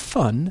 recreate the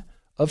fun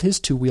of his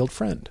two-wheeled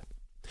friend.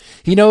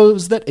 He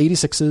knows that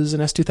 86s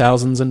and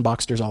S2000s and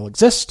Boxsters all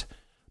exist,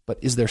 but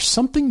is there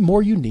something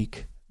more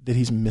unique that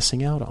he's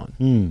missing out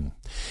on?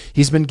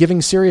 He's been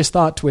giving serious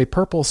thought to a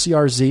purple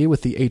CRZ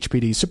with the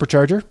HPD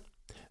supercharger,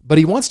 but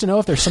he wants to know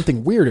if there's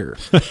something weirder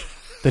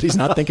that he's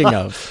not thinking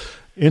of.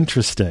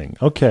 Interesting.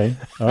 Okay.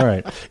 All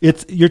right.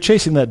 You're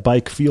chasing that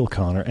bike feel,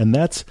 Connor, and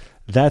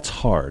that's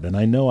hard. And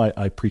I know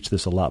I preach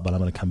this a lot, but I'm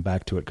going to come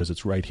back to it because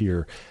it's right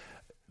here.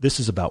 This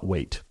is about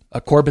weight. A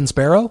Corbin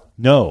Sparrow?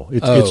 No,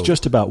 it's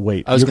just about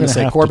weight. I was going to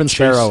say Corbin chase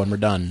Sparrow and we're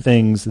done.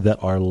 Things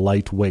that are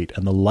lightweight,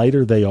 and the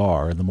lighter they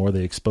are, and the more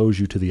they expose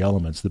you to the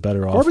elements, the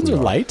better off. Corbins we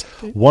are light.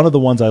 One of the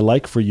ones I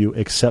like for you,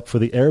 except for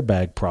the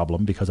airbag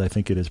problem, because I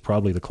think it is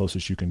probably the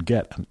closest you can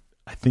get. And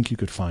I think you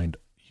could find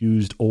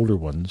used older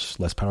ones,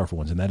 less powerful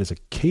ones, and that is a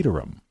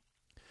Caterham.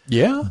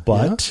 Yeah,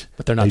 but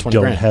they're not they 20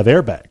 don't grand. have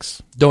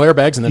airbags. No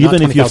airbags, and they're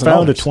Even not if you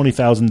found a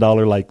 $20,000.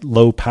 $20,000 like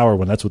low power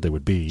one, that's what they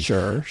would be.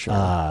 Sure.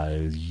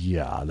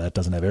 Yeah, that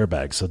doesn't have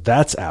airbags, so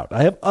that's out.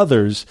 I have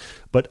others,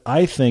 but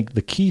I think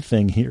the key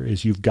thing here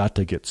is you've got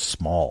to get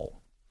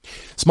small.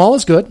 Small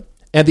is good,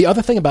 and the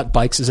other thing about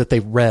bikes is that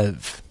they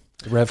rev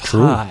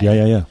True. high.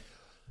 Yeah.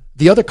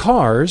 The other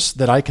cars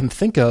that I can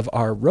think of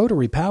are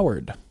rotary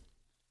powered.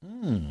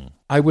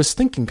 I was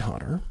thinking,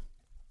 Connor,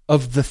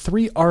 of the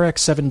 3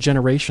 RX-7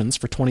 generations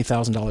for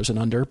 $20,000 and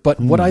under, but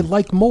what I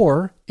like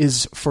more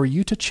is for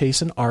you to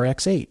chase an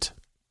RX-8.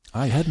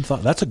 I hadn't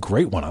thought. That's a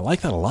great one. I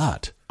like that a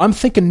lot. I'm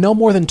thinking no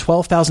more than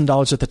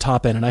 $12,000 at the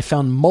top end, and I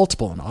found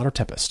multiple in Auto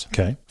Tempest.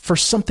 Okay. For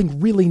something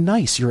really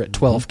nice, you're at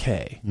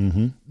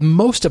 $12K.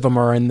 Most of them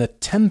are in the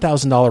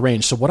 $10,000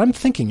 range. So what I'm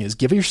thinking is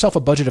give yourself a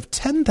budget of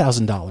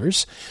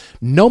 $10,000,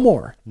 no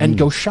more, and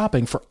go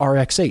shopping for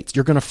RX-8s.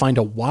 You're going to find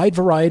a wide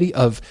variety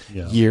of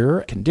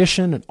year,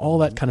 condition, and all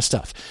that kind of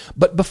stuff.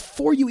 But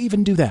before you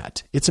even do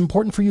that, it's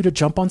important for you to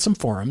jump on some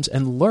forums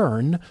and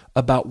learn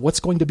about what's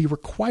going to be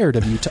required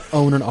of you to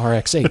own an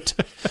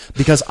RX-8.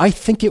 Because I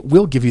think it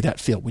will give you that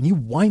feel. When you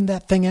wind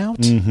that thing out,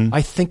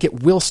 I think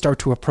it will start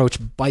to approach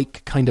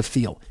bike kind of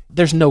feel.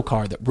 There's no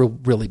car that will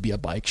really be a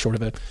bike short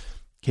of a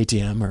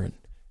KTM or an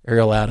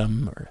Ariel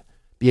Atom or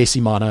BAC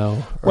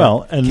Mono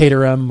or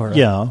Caterham or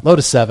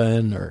Lotus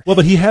 7 or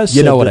but he has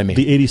you said know what that I mean.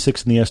 The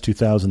 86 and the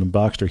S2000 and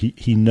Boxster,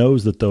 he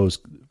knows that those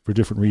for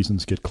different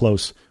reasons get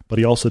close, but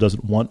he also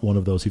doesn't want one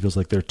of those. He feels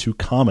like they're too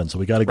common, so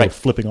we got to go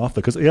flipping off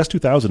because the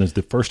S2000 is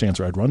the first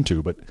answer I'd run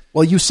to. But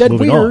you said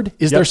weird. On.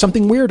 Is there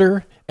something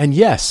weirder? And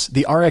yes,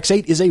 the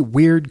RX-8 is a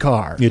weird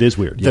car. It is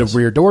weird. The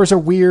rear doors are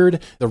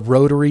weird. The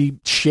rotary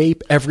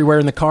shape everywhere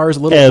in the car is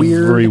a little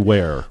weird.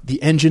 Everywhere.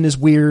 The engine is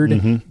weird.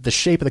 The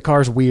shape of the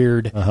car is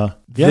weird.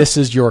 This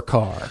is your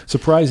car.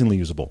 Surprisingly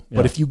usable.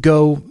 But if you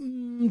go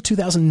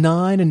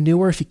 2009 and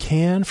newer, if you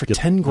can, for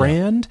 10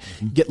 grand,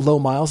 get low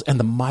miles, and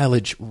the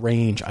mileage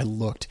range, I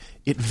looked,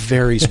 it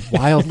varies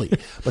wildly.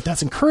 But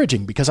that's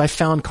encouraging because I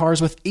found cars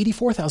with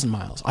 84,000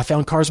 miles. I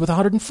found cars with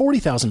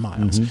 140,000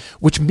 miles,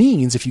 which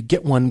means if you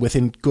get one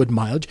within good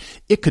mileage,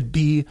 it could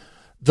be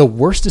the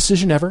worst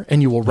decision ever,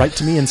 and you will write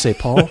to me and say,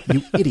 Paul,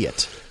 you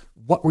idiot.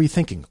 What were you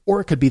thinking? Or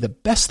it could be the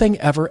best thing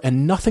ever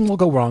and nothing will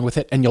go wrong with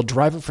it and you'll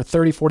drive it for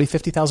 30, 40,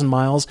 50,000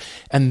 miles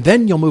and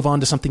then you'll move on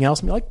to something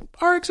else and be like,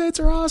 RX-8s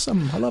are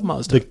awesome. I love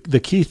Mazda. The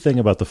key thing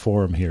about the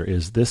forum here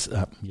is this,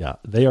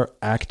 they are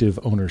active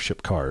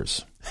ownership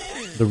cars.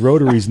 The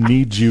rotaries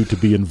need you to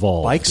be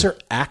involved. Bikes are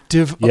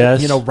active,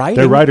 yes, riding.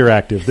 They're rider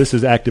active. This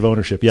is active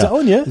ownership. Yeah.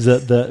 Telling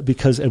you.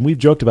 Because we've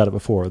joked about it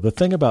before, the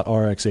thing about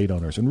RX-8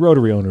 owners and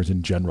rotary owners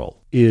in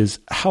general is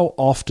how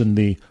often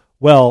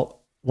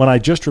when I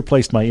just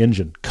replaced my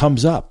engine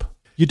comes up.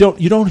 You don't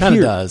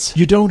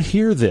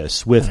hear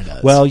this with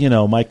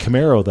my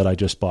Camaro that I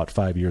just bought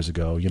 5 years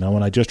ago,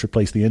 when I just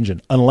replaced the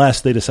engine,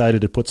 unless they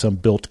decided to put some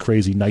built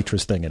crazy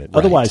nitrous thing in it. Right.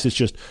 Otherwise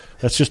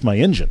that's just my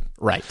engine.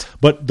 Right.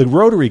 But the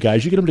rotary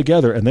guys, you get them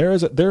together and there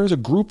is a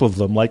group of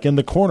them like in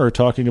the corner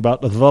talking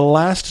about the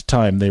last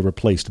time they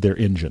replaced their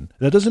engine.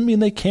 That doesn't mean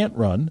they can't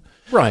run.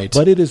 Right.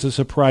 But it is a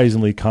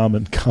surprisingly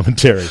common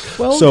commentary.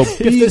 Well, so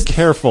be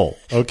careful,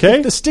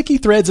 okay? The sticky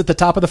threads at the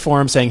top of the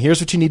forum saying, here's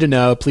what you need to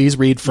know. Please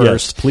read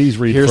first. Yes, please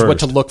read Here's first. what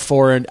to look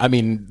for. And I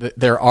mean,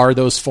 there are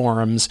those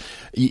forums.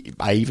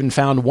 I even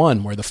found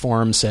one where the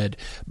forum said,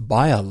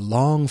 buy a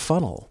long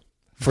funnel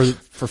for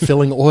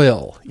filling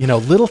oil.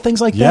 Little things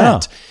like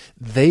that.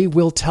 They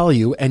will tell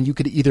you, and you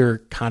could either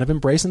kind of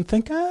embrace and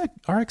think,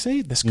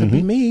 RX-8, this could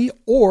be me,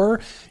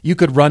 or you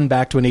could run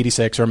back to an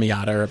 86 or a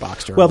Miata or a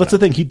Boxster. Well, that's the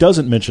thing. He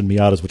doesn't mention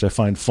Miatas, which I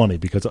find funny,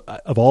 because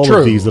of all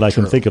of these that I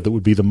can think of that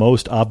would be the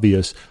most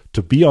obvious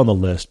to be on the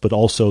list, but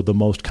also the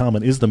most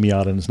common is the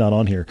Miata, and it's not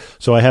on here.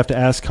 So I have to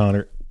ask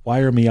Connor,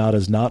 why are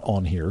Miatas not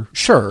on here?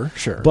 Sure.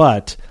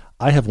 But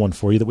I have one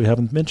for you that we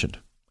haven't mentioned,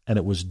 and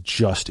it was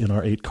just in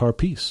our 8-car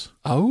piece.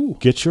 Oh.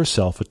 Get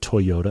yourself a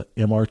Toyota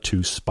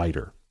MR2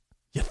 Spider.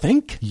 You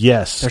think?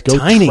 Yes. They're go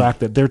tiny. Track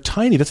that. They're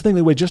tiny. That's the thing.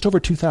 They weigh just over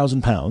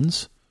 2,000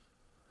 pounds.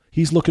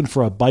 He's looking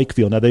for a bike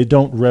feel. Now, they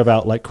don't rev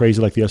out like crazy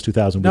like the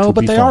S2000, which No, would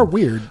but be they fun. are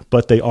weird.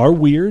 But they are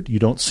weird. You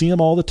don't see them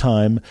all the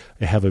time.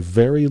 They have a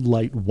very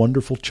light,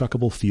 wonderful,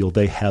 chuckable feel.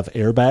 They have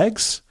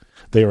airbags.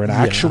 They are an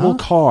actual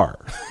car,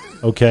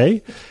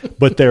 okay?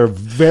 But they're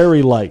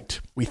very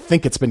light. We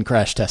think it's been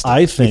crash tested.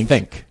 I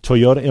think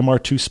Toyota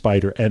MR2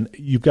 Spider, and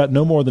you've got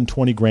no more than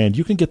 20 grand.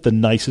 You can get the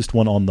nicest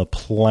one on the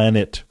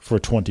planet for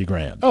 20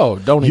 grand. Oh,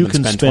 don't you even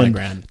can spend 20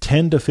 grand.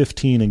 10 to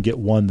 15 and get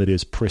one that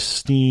is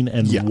pristine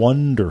and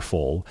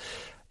wonderful.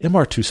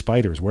 MR2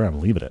 Spider is where I'm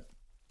leaving it.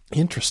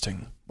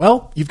 Interesting.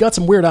 Well, you've got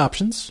some weird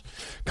options.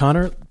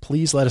 Connor,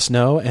 please let us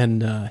know.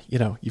 And,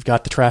 you've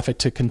got the traffic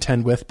to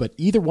contend with, but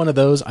either one of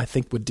those I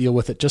think would deal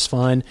with it just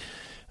fine.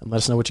 And let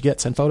us know what you get.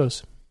 Send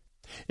photos.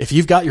 If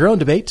you've got your own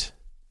debate,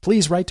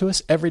 please write to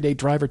us,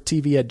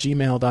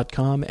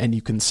 everydaydrivertv@gmail.com, and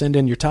you can send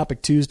in your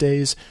Topic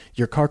Tuesdays,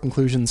 your car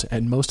conclusions,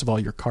 and most of all,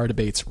 your car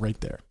debates right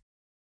there.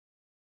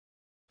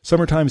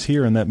 Summertime's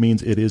here, and that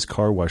means it is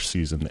car wash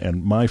season.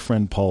 And my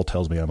friend Paul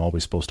tells me I'm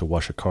always supposed to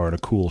wash a car in a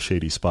cool,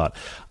 shady spot.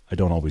 I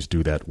don't always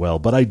do that well,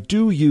 but I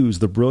do use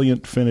the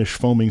Brilliant Finish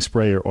foaming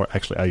sprayer, or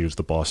actually I use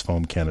the Boss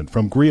Foam Cannon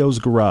from Griot's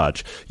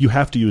Garage. You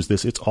have to use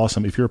this. It's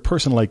awesome. If you're a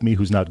person like me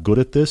who's not good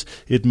at this,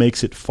 it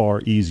makes it far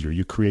easier.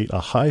 You create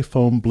a high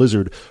foam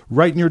blizzard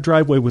right in your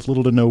driveway with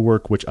little to no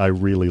work, which I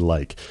really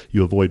like.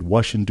 You avoid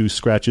wash-induced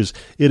scratches.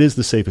 It is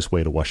the safest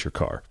way to wash your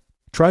car.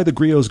 Try the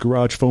Griot's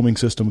Garage Foaming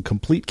System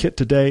Complete Kit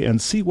today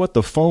and see what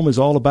the foam is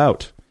all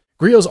about.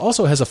 Griot's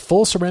also has a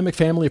full ceramic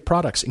family of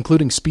products,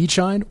 including Speed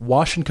Shine,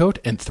 Wash and Coat,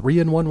 and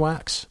 3-in-1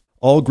 Wax.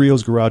 All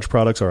Griot's Garage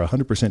products are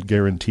 100%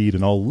 guaranteed,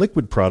 and all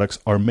liquid products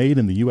are made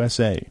in the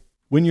USA.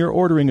 When you're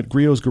ordering at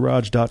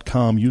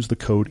griotsgarage.com, use the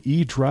code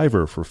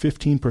EDRIVER for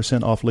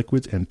 15% off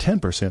liquids and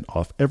 10%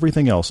 off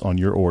everything else on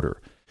your order.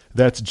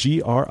 That's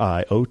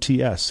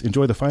GRIOTS.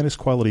 Enjoy the finest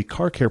quality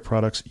car care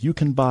products you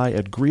can buy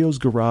at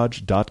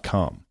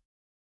griotsgarage.com.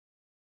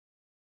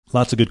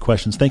 Lots of good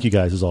questions. Thank you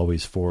guys, as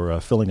always, for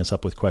filling us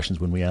up with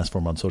questions when we ask for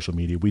them on social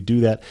media. We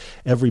do that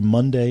every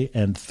Monday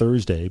and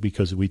Thursday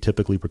because we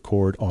typically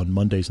record on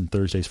Mondays and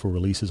Thursdays for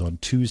releases on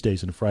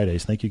Tuesdays and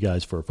Fridays. Thank you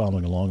guys for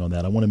following along on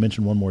that. I want to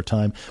mention one more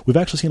time. We've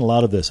actually seen a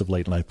lot of this of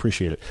late, and I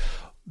appreciate it.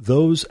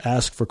 Those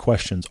ask for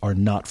questions are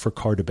not for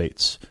car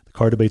debates. The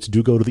car debates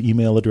do go to the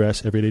email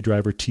address,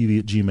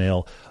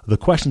 everydaydrivertv@gmail. The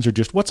questions are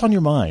just what's on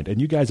your mind.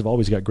 And you guys have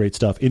always got great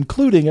stuff,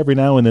 including every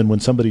now and then when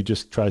somebody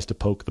just tries to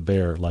poke the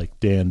bear like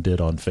Dan did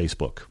on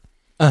Facebook.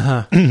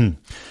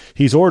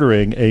 He's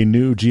ordering a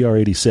new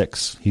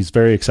GR86. He's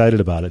very excited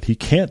about it. He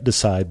can't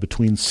decide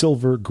between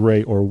silver,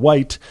 gray, or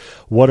white.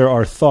 What are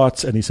our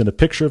thoughts? And he sent a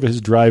picture of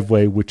his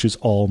driveway, which is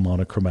all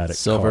monochromatic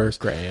Silver, cars.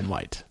 gray, and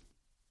white.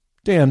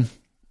 Dan.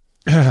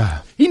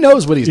 He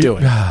knows what he's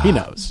doing. He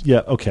knows.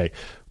 Yeah, okay.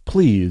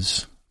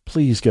 Please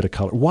get a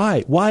color.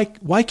 Why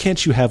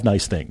can't you have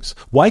nice things?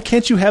 Why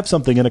can't you have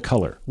something in a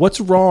color?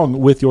 What's wrong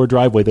with your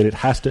driveway that it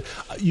has to...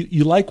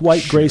 You like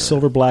white, gray,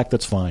 silver, black,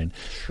 that's fine.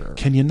 Sure.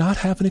 Can you not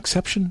have an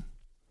exception?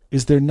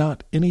 Is there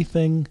not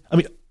anything... I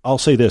mean, I'll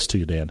say this to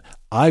you, Dan.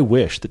 I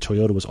wish that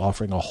Toyota was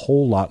offering a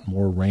whole lot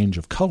more range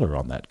of color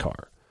on that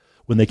car.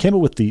 When they came up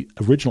with the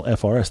original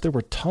FRS, there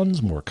were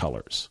tons more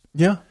colors.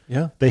 Yeah.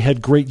 They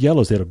had great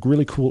yellows. They had a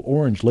really cool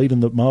orange. Late in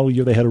the model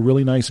year, they had a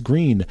really nice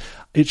green.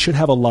 It should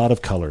have a lot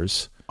of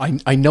colors.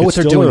 I know what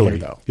they're doing here,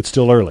 though. It's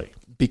still early.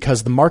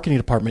 Because the marketing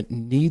department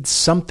needs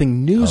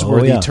something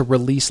newsworthy to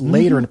release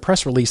later in a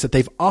press release that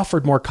they've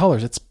offered more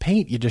colors. It's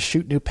paint. You just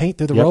shoot new paint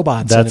through the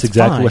robots. That's and it's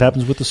exactly fine. what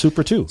happens with the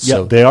Super 2.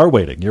 So they are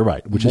waiting. You're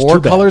right. Which is more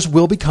too bad. colors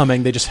will be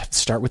coming. They just have to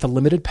start with a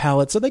limited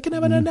palette so they can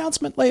have an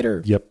announcement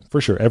later. Yep,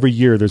 for sure. Every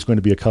year there's going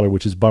to be a color,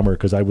 which is bummer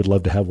because I would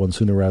love to have one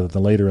sooner rather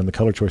than later. And the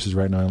color choices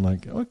right now, I'm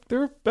like, oh,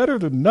 they're better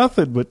than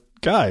nothing. But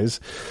guys,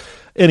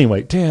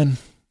 anyway, Dan,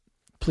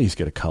 please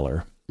get a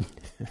color.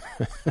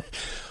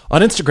 On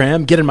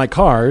Instagram, Get In My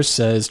Cars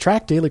says,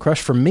 track daily crush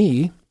for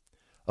me,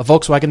 a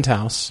Volkswagen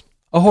Taos,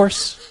 a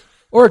horse,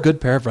 or a good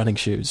pair of running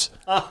shoes.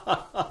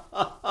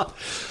 I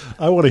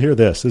want to hear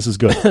this. This is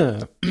good.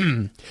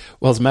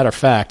 Well, as a matter of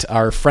fact,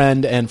 our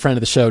friend and friend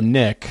of the show,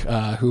 Nick,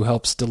 who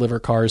helps deliver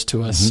cars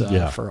to us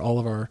for all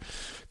of our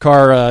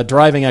car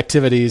driving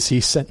activities, he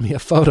sent me a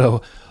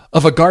photo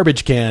of a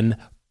garbage can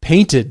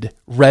painted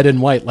red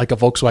and white like a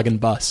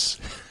Volkswagen bus.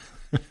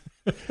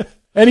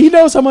 And he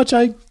knows how much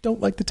I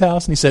don't like the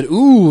Taos. And he said,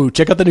 ooh,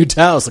 check out the new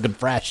Taos, looking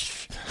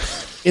fresh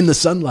in the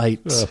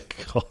sunlight. Oh,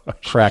 gosh.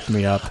 Cracked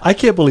me up. I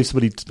can't believe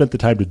somebody spent the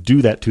time to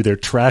do that to their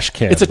trash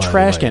can. It's a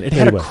trash can. It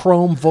had a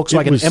chrome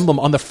Volkswagen emblem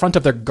on the front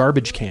of their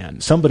garbage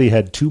can. Somebody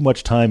had too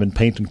much time and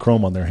paint and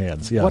chrome on their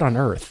hands. Yeah. What on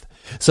earth?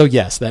 So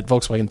yes, that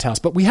Volkswagen Taos.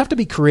 But we have to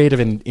be creative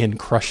in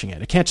crushing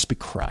it. It can't just be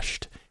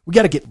crushed. We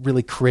got to get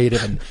really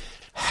creative in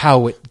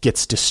how it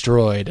gets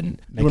destroyed. And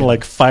you want to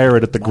like fire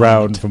it at the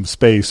ground from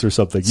space or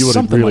something. You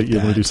want to really you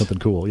want to do something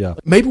cool. Yeah.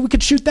 Maybe we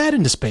could shoot that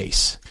into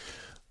space.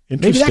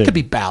 Maybe that could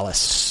be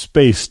Ballast.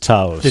 Space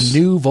Taos. The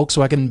new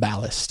Volkswagen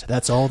Ballast.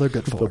 That's all they're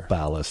good for. The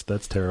Ballast.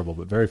 That's terrible,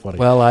 but very funny.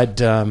 Well, I'd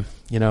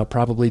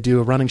probably do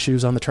a running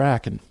shoes on the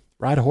track and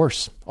ride a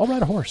horse. I'll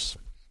ride a horse.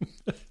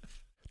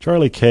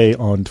 Charlie K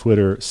on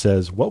Twitter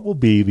says, what will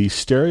be the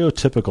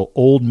stereotypical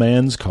old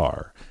man's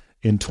car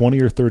in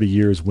 20 or 30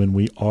 years when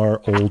we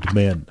are old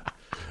men?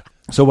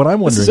 So what I'm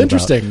wondering this is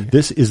interesting.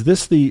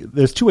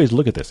 There's two ways to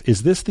look at this.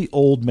 Is this the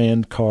old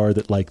man car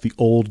that like the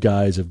old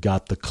guys have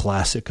got the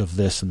classic of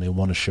this and they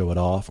want to show it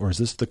off? Or is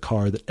this the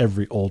car that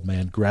every old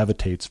man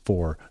gravitates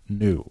for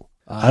new?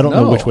 I don't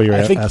know which way you're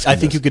asking. I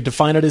think you could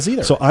define it as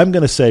either. So I'm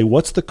going to say,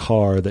 what's the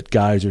car that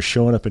guys are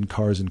showing up in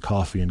Cars and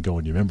Coffee and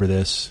going, you remember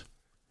this?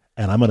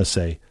 And I'm going to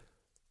say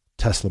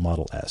Tesla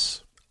Model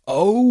S.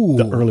 Oh.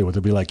 The early one.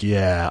 They'll be like,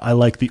 yeah, I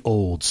like the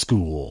old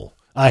school.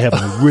 I have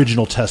an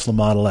original Tesla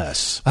Model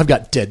S. I've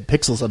got dead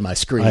pixels on my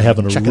screen. I have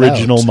an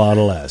original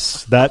Model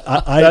S.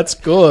 That's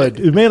good.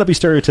 It may not be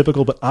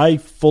stereotypical, but I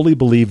fully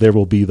believe there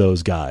will be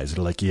those guys that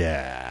are like,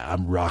 yeah,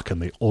 I'm rocking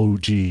the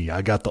OG.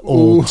 I got the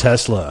old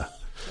Tesla.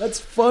 That's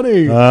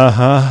funny.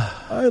 Uh-huh.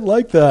 I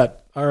like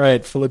that. All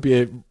right.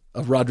 Felipe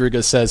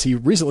Rodriguez says he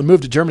recently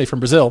moved to Germany from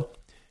Brazil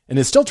and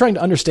is still trying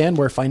to understand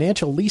where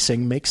financial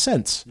leasing makes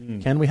sense.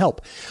 Can we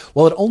help?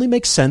 Well, it only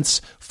makes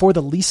sense for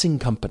the leasing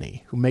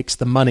company who makes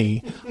the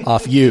money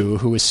off you,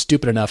 who is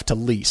stupid enough to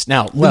lease.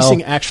 Now,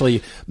 leasing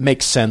actually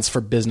makes sense for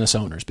business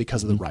owners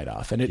because of the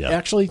write-off. And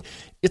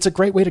it's a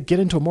great way to get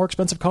into a more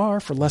expensive car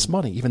for less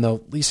money, even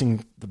though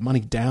leasing the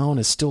money down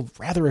is still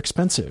rather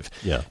expensive.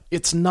 Yeah.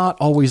 It's not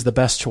always the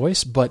best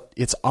choice, but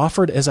it's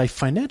offered as a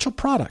financial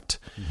product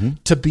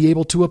to be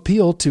able to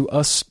appeal to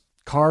us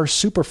car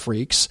super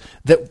freaks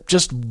that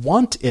just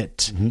want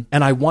it.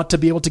 And I want to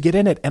be able to get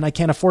in it and I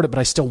can't afford it, but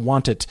I still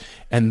want it.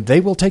 And they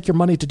will take your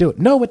money to do it.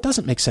 No, it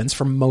doesn't make sense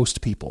for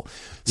most people.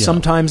 Yeah.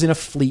 Sometimes in a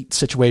fleet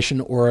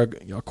situation or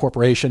a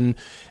corporation,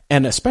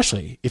 and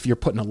especially if you're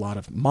putting a lot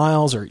of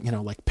miles or,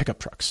 like pickup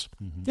trucks.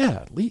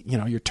 Yeah.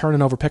 You're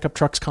turning over pickup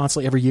trucks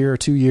constantly every year or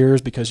 2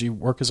 years because you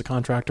work as a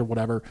contractor,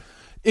 whatever.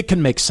 It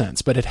can make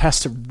sense, but it has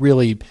to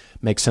really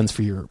make sense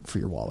for your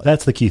wallet.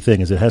 That's the key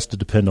thing, is it has to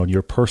depend on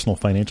your personal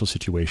financial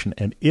situation.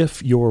 And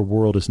if your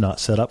world is not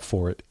set up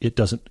for it,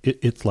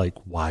 it's like,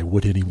 why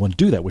would anyone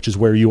do that? Which is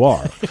where you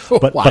are.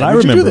 But I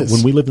remember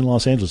when we lived in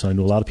Los Angeles, and I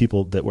knew a lot of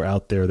people that were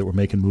out there that were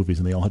making movies,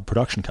 and they all had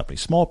production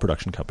companies, small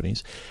production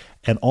companies,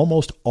 and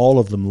almost all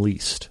of them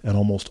leased, and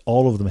almost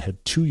all of them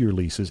had 2-year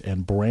leases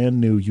and brand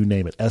new, you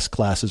name it,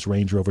 S-classes,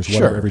 Range Rovers,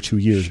 whatever, every 2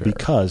 years,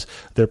 because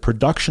their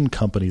production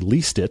company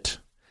leased it,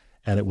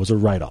 and it was a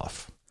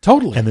write-off.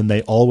 Totally. And then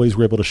they always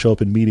were able to show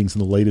up in meetings in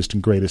the latest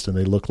and greatest, and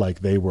they looked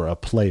like they were a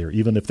player,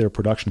 even if their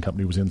production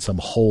company was in some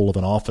hole of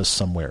an office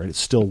somewhere, and it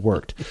still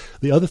worked.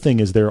 The other thing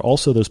is there are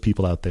also those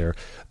people out there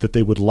that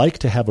they would like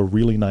to have a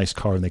really nice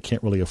car, and they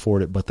can't really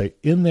afford it, but they,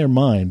 in their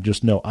mind,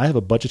 just know, I have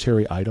a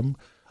budgetary item.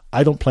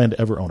 I don't plan to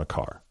ever own a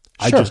car.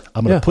 I'm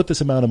going to put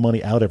this amount of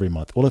money out every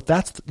month. Well, if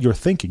that's your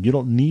thinking, you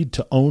don't need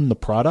to own the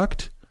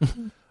product.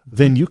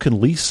 Then you can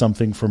lease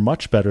something for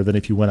much better than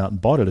if you went out and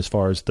bought it, as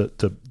far as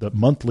the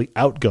monthly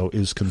outgo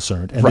is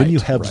concerned. And then you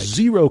have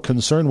zero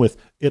concern with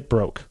it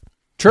broke.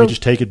 True. You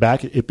just take it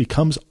back. It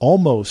becomes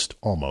almost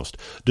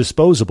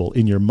disposable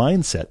in your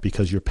mindset,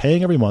 because you're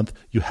paying every month.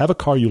 You have a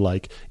car you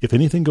like. If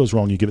anything goes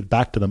wrong, you give it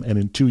back to them, and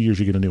in 2 years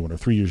you get a new one, or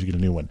 3 years you get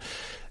a new one.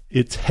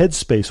 It's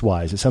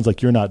headspace-wise. It sounds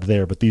like you're not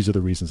there, but these are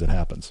the reasons it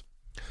happens.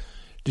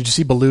 Did you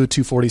see Baloo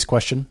 240's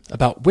question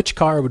about which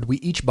car would we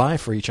each buy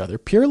for each other,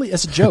 purely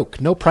as a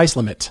joke, no price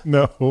limit?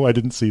 No, I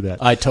didn't see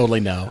that. I totally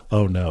know.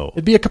 Oh, no.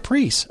 It'd be a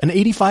Caprice, an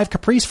 85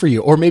 Caprice for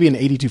you, or maybe an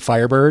 82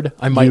 Firebird.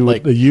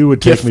 You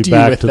would take me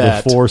back to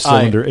the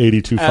 4-cylinder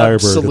 82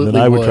 Firebird, and then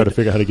I would try to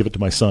figure out how to give it to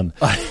my son.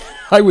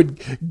 I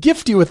would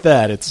gift you with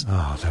that.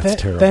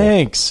 That's terrible.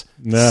 Thanks.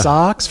 Nah.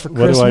 Socks for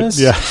Christmas?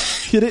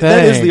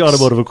 That is the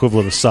automotive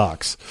equivalent of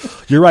socks.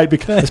 You're right,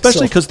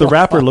 especially because the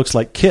wrapper looks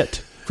like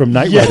Kit from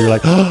Knight Rider. You're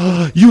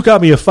like, you got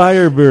me a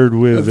Firebird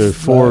with a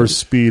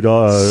 4-speed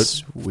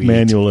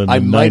manual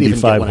and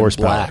 95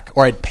 horsepower. Black.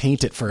 Or I'd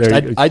paint it first.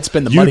 I'd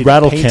spend the money to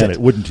rattle paint can it,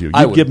 wouldn't you?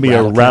 You'd give me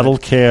a rattle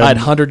can. I'd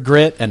 100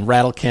 grit and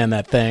rattle can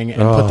that thing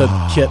and put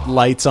the Kit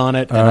lights on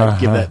it, and I'd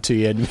give that to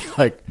you. And be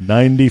like,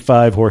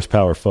 95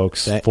 horsepower,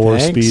 folks.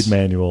 4-speed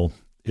manual.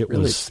 It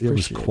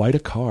was quite a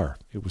car.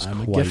 It was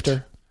quite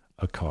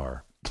a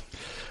car.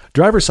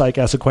 Driver Psych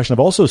asked a question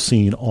I've also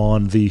seen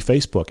on the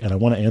Facebook, and I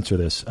want to answer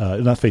this.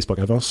 Not Facebook.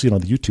 I've also seen it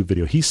on the YouTube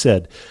video. He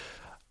said,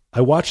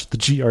 I watched the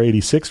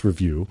GR86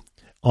 review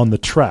on the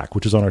track,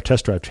 which is on our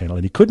test drive channel,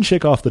 and he couldn't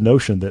shake off the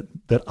notion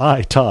that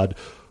I, Todd,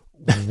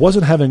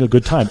 wasn't having a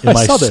good time. Am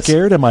I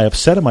scared? Am I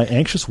upset? Am I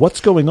anxious?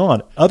 What's going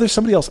on?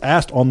 Somebody else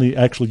asked on the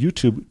actual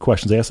YouTube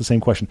questions. They asked the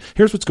same question.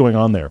 Here's what's going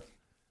on there.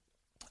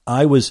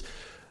 I was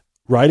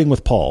riding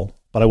with Paul,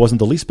 but I wasn't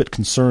the least bit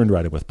concerned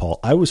riding with Paul.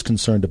 I was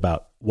concerned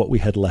about what we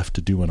had left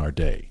to do in our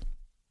day.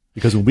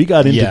 Because when we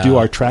got in to do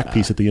our track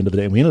piece at the end of the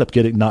day, and we ended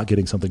up not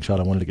getting something shot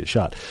I wanted to get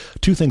shot,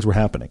 two things were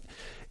happening.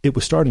 It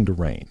was starting to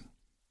rain.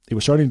 It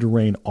was starting to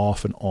rain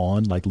off and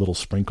on, like little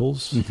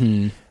sprinkles.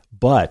 Mm-hmm.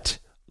 But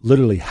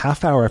literally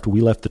half hour after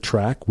we left the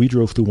track, we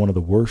drove through one of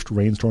the worst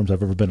rainstorms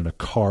I've ever been in a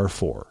car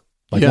for.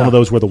 Like one of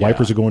those where the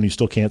wipers are going and you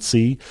still can't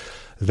see.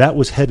 That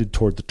was headed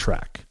toward the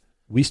track.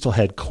 We still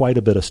had quite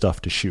a bit of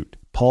stuff to shoot.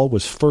 Paul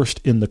was first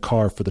in the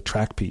car for the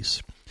track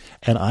piece.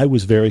 And I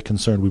was very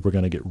concerned we were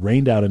going to get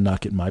rained out and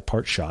not get my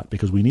part shot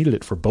because we needed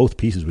it for both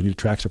pieces. We needed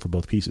track stuff for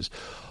both pieces.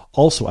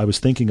 Also, I was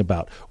thinking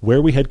about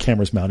where we had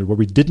cameras mounted, where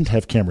we didn't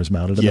have cameras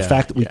mounted, and the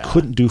fact that we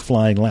couldn't do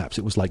flying laps.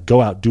 It was like, go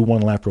out, do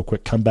one lap real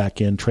quick, come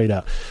back in, trade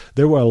out.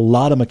 There were a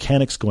lot of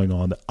mechanics going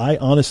on that I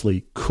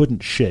honestly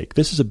couldn't shake.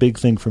 This is a big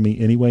thing for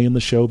me anyway in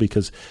the show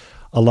because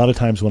a lot of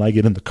times when I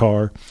get in the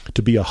car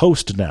to be a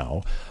host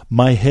now,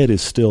 my head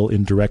is still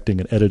in directing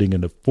and editing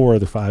into 4 or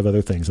 5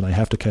 other things, and I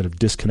have to kind of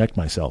disconnect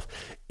myself.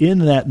 In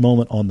that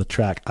moment on the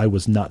track, I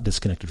was not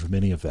disconnected from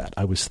any of that.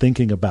 I was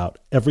thinking about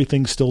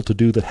everything still to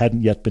do that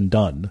hadn't yet been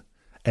done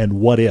and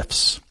what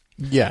ifs.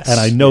 Yes. And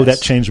I know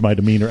that changed my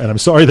demeanor, and I'm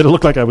sorry that it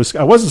looked like I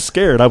wasn't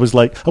scared. I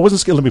wasn't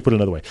scared. Let me put it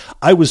another way.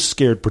 I was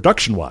scared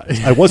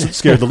production-wise. I wasn't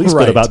scared the least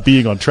bit about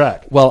being on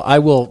track. Well, I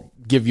will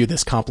give you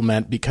this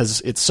compliment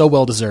because it's so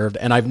well deserved,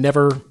 and I've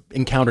never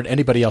encountered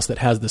anybody else that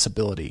has this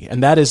ability,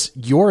 and that is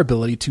your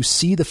ability to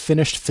see the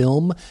finished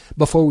film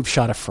before we've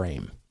shot a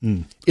frame.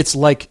 It's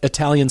like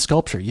Italian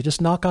sculpture. You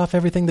just knock off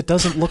everything that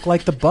doesn't look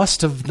like the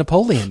bust of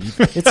Napoleon.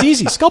 It's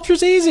easy.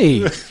 Sculpture's easy.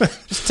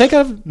 Just take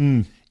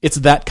It's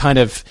that kind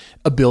of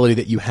ability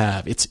that you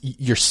have.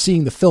 You're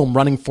seeing the film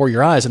running for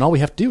your eyes, and all we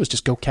have to do is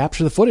just go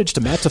capture the footage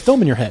to match the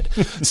film in your head.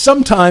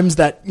 Sometimes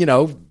that,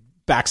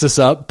 backs us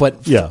up,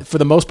 but for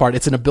the most part,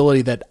 it's an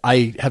ability that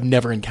I have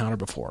never encountered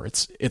before.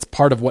 It's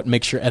part of what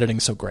makes your editing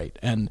so great,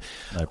 and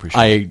I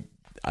appreciate it.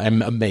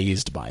 I'm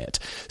amazed by it.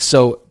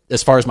 So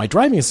as far as my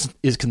driving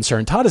is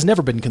concerned, Todd has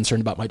never been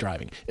concerned about my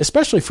driving,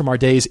 especially from our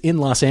days in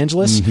Los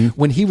Angeles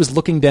when he was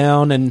looking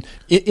down and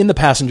in the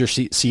passenger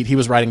seat, he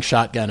was riding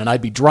shotgun, and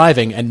I'd be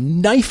driving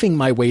and knifing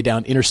my way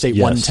down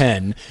Interstate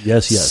 110,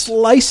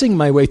 slicing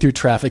my way through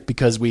traffic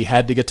because we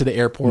had to get to the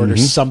airport or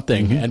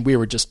something, and we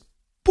were just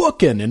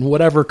booking in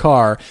whatever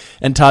car,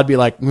 and Todd be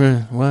like,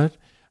 what?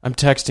 I'm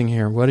texting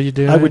here. What are you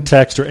doing? I would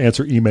text or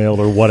answer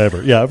email or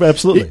whatever. Yeah,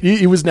 absolutely.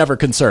 He was never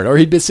concerned. Or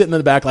he'd be sitting in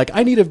the back like,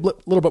 I need a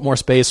little bit more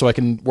space so I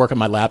can work on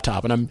my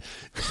laptop. And I'm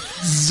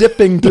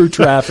zipping through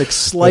traffic,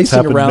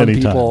 slicing around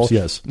people. Times,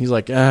 yes. He's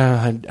like,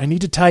 I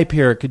need to type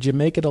here. Could you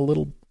make it a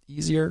little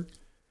easier?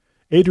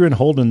 Adrian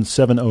Holden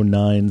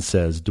 709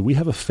 says, do we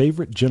have a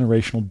favorite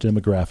generational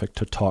demographic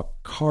to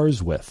talk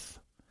cars with?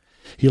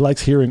 He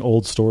likes hearing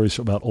old stories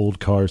about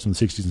old cars from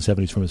the 60s and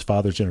 70s from his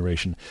father's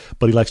generation,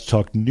 but he likes to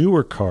talk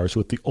newer cars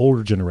with the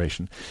older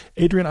generation.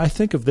 Adrian, I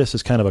think of this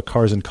as kind of a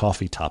cars and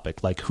coffee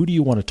topic. Like, who do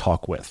you want to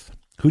talk with?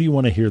 Who do you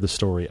want to hear the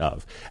story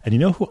of? And you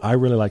know who I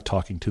really like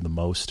talking to the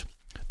most?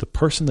 The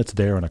person that's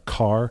there in a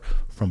car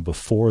from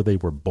before they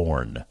were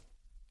born.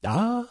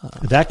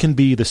 That can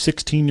be the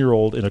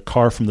 16-year-old in a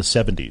car from the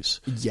 70s.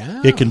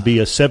 Yeah. It can be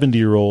a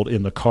 70-year-old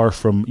in the car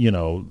from,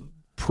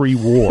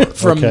 pre-war,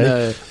 from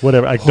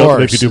whatever. I don't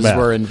know if you do math.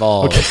 Were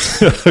involved.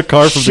 Okay. A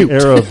car from the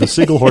era of the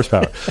single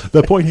horsepower.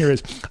 The point here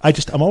is,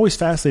 I'm always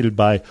fascinated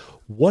by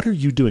what are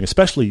you doing,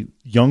 especially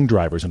young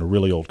drivers in a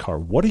really old car.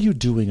 What are you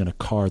doing in a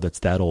car that's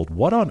that old?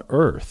 What on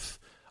earth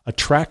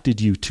attracted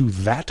you to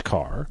that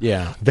car?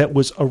 Yeah. That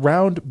was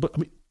around, but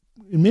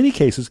in many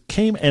cases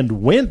came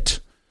and went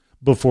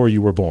before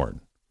you were born.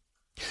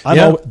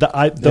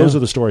 Those are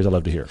the stories I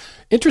love to hear.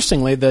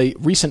 Interestingly, the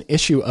recent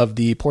issue of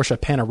the Porsche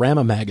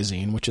Panorama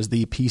magazine, which is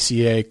the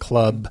PCA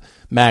club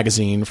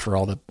magazine for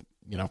all the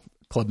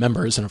club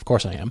members, and of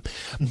course I am,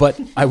 but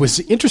I was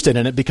interested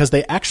in it because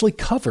they actually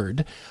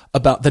covered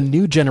about the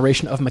new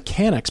generation of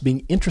mechanics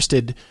being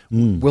interested.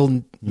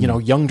 Will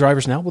young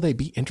drivers now, will they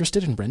be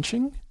interested in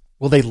wrenching?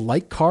 Will they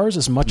like cars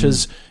as much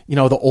as,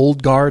 the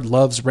old guard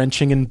loves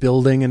wrenching and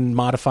building and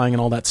modifying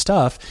and all that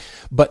stuff?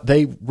 But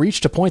they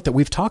reached a point that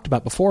we've talked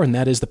about before, and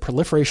that is the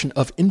proliferation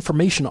of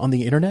information on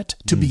the internet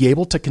to be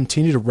able to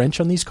continue to wrench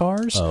on these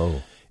cars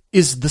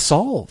is the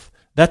solve.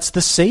 That's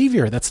the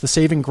savior. That's the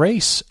saving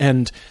grace.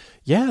 And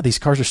these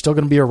cars are still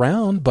going to be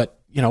around, but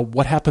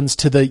what happens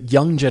to the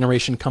young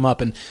generation come up?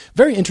 And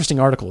very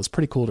interesting article. It's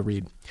pretty cool to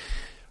read.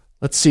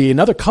 Let's see,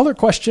 another color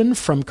question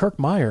from Kirk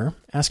Meyer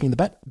asking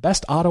the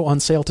best auto on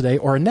sale today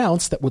or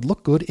announced that would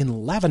look good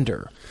in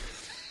lavender.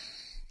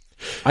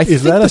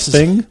 Is that a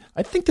thing?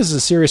 I think this is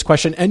a serious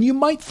question, and you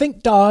might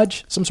think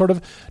Dodge, some sort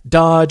of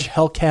Dodge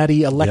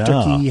Hellcat-y,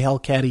 electric-y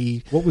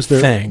Hellcat-y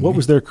thing. What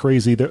was their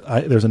crazy,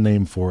 there's a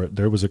name for it.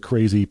 There was a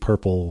crazy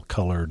purple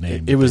color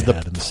name. It was the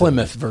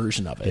Plymouth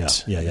version of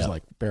it. Yeah. It was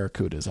like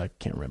Barracudas, I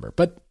can't remember.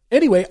 But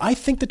anyway, I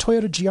think the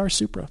Toyota GR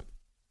Supra.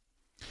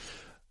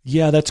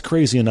 Yeah, that's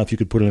crazy enough. You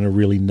could put it in a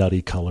really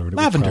nutty color, and it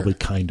would probably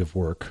kind of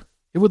work.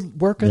 It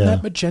would work in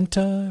that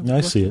magenta.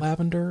 I see it.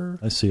 Lavender.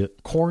 I see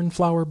it.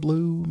 Cornflower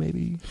blue,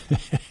 maybe.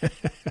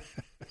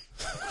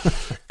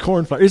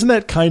 Cornflower. Isn't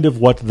that kind of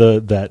what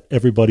that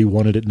everybody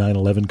wanted at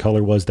 9/11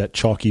 color was? That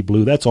chalky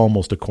blue. That's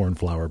almost a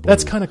cornflower blue.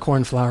 That's kind of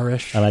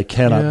cornflower-ish. And I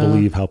cannot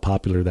believe how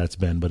popular that's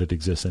been, but it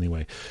exists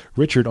anyway.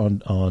 Richard on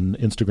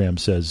Instagram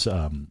says,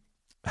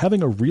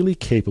 having a really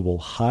capable,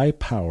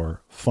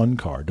 high-power, fun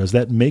car, does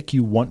that make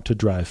you want to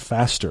drive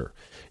faster?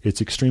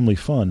 It's extremely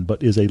fun,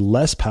 but is a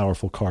less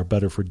powerful car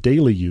better for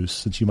daily use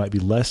since you might be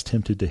less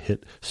tempted to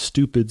hit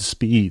stupid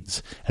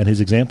speeds? And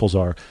his examples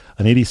are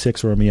an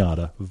 86 or a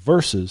Miata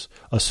versus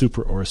a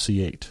Supra or a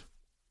C8.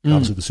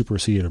 Obviously, the Supra or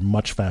C8 are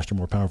much faster,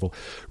 more powerful.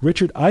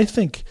 Richard, I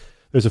think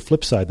there's a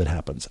flip side that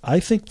happens. I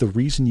think the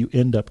reason you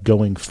end up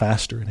going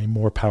faster in a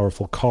more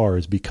powerful car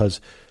is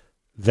because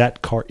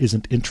that car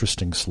isn't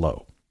interesting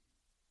slow.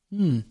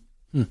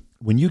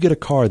 When you get a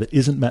car that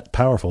isn't that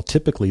powerful,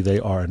 typically they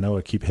are, I know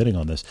I keep hitting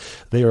on this,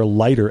 they are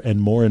lighter and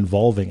more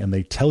involving, and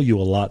they tell you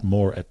a lot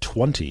more at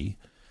 20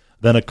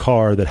 than a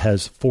car that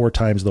has 4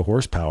 times the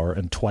horsepower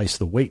and twice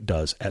the weight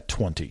does at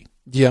 20.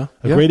 Yeah.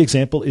 A great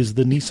example is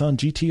the Nissan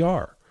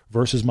GTR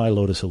versus my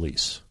Lotus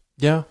Elise.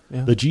 Yeah.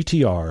 The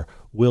GTR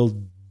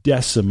will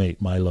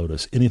decimate my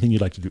Lotus, anything you'd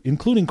like to do,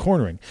 including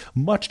cornering,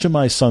 much to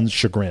my son's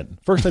chagrin.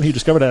 First time he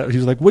discovered that, he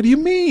was like, what do you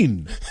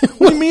mean?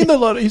 What do you mean the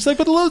Lotus? He's like,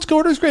 but the Lotus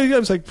corner's great. I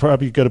was like,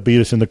 probably going to beat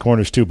us in the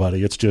corners too,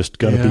 buddy. It's just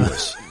going to beat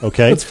us.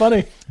 Okay? That's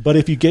funny. But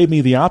if you gave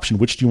me the option,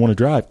 which do you want to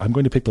drive? I'm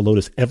going to pick the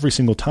Lotus every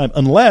single time,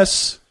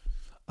 unless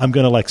I'm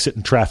going to like sit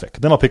in traffic.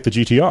 Then I'll pick the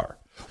GTR.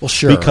 Well,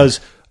 sure. Because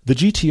the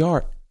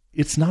GTR,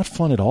 it's not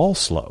fun at all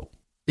slow.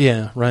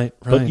 Yeah, right.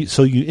 But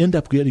so you end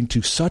up getting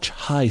to such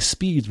high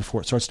speeds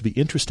before it starts to be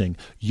interesting.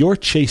 You're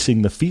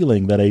chasing the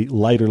feeling that a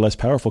lighter, less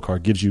powerful car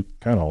gives you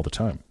kind of all the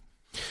time.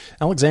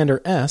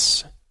 Alexander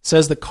S.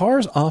 says that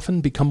cars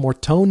often become more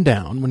toned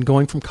down when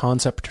going from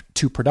concept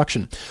to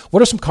production.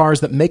 What are some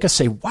cars that make us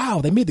say, wow,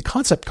 they made the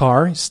concept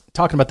car? He's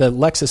talking about the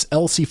Lexus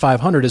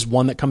LC500 is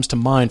one that comes to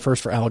mind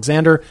first for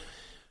Alexander.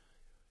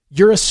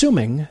 You're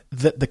assuming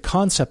that the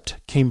concept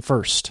came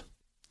first.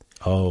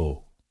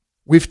 Oh.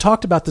 We've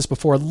talked about this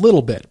before a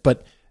little bit,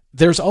 but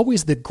there's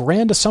always the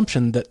grand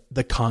assumption that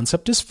the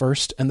concept is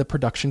first and the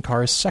production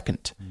car is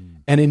second.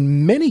 And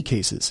in many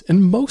cases,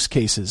 in most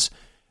cases,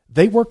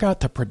 they work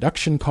out the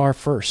production car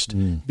first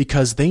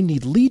because they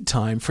need lead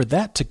time for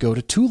that to go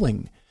to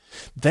tooling.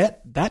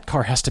 That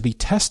car has to be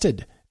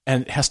tested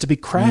and it has to be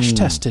crash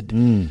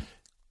tested.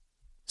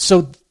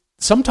 So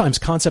sometimes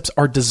concepts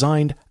are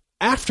designed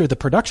after the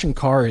production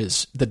car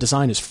the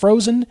design is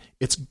frozen,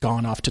 it's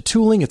gone off to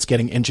tooling, it's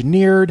getting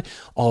engineered,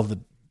 all of the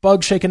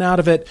bugs shaken out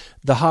of it,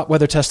 the hot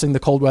weather testing, the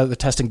cold weather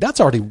testing,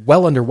 that's already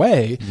well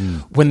underway.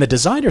 When the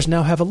designers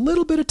now have a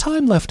little bit of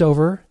time left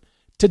over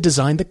to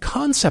design the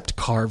concept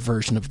car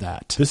version of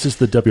that. This is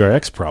the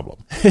WRX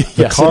problem.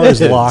 The car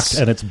is locked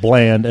and it's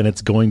bland and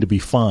it's going to be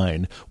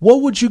fine.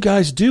 What would you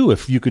guys do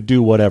if you could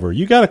do whatever?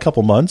 You got a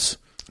couple months.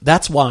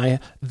 That's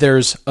why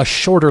there's a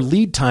shorter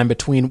lead time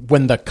between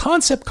when the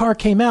concept car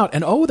came out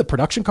and, the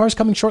production car is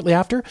coming shortly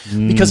after.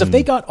 Because if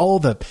they got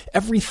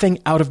everything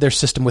out of their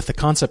system with the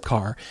concept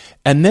car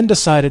and then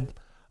decided,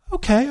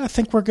 okay, I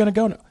think we're going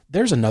to go,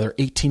 there's another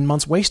 18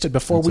 months wasted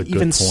before we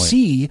even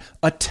see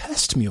a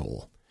test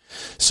mule.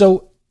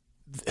 So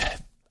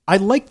I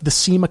like the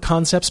SEMA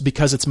concepts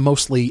because it's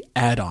mostly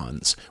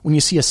add-ons. When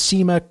you see a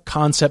SEMA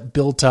concept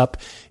built up,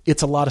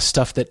 it's a lot of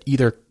stuff that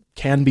either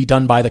can be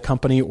done by the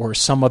company or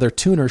some other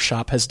tuner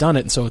shop has done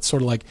it. And so it's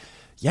sort of like,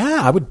 yeah,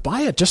 I would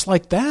buy it just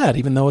like that,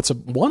 even though it's a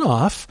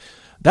one-off.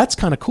 That's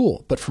kind of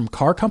cool. But from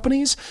car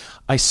companies,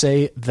 I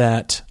say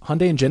that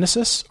Hyundai and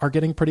Genesis are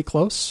getting pretty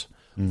close.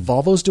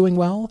 Volvo's doing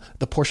well.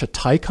 The Porsche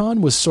Taycan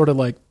was sort of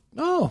like,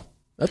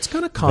 that's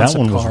kind of concept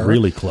car. That one was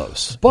really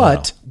close.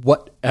 But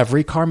what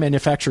every car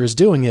manufacturer is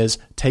doing is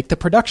take the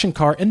production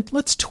car and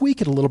let's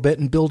tweak it a little bit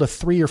and build a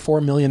 $3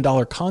 or $4 million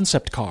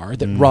concept car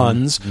that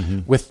runs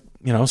with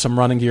some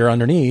running gear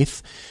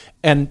underneath.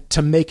 And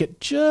to make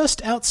it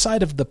just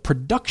outside of the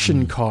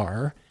production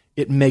car,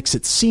 it makes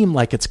it seem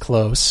like it's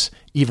close,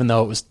 even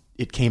though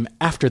it came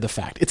after the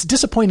fact. It's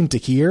disappointing to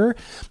hear,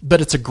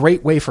 but it's a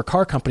great way for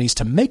car companies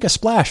to make a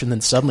splash. And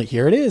then suddenly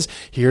here it is.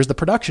 Here's the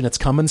production. It's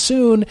coming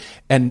soon.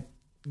 And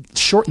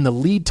shorten the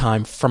lead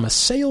time from a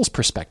sales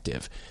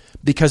perspective.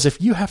 Because if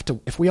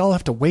we all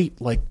have to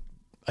wait like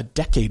a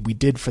decade we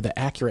did for the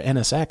Acura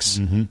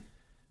NSX,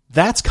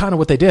 that's kind of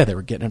what they did. They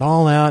were getting it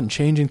all out and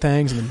changing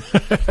things. And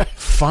then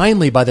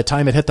finally, by the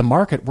time it hit the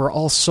market, we're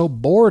all so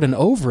bored and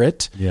over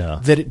it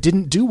that it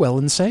didn't do well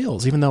in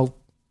sales, even though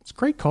it's a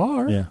great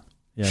car.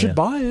 You should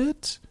buy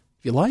it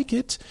if you like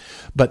it.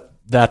 But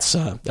that's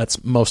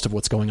most of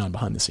what's going on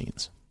behind the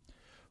scenes.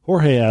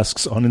 Jorge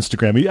asks on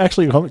Instagram, he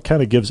actually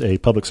kind of gives a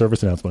public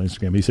service announcement on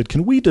Instagram. He said,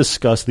 can we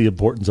discuss the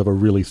importance of a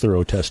really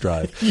thorough test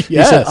drive?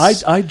 Yes. He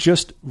said, I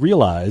just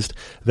realized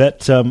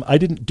that I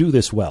didn't do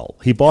this well.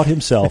 He bought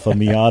himself a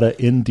Miata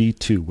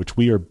ND2, which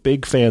we are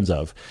big fans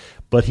of,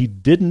 but he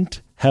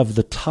didn't have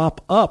the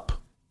top up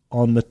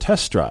on the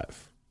test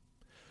drive.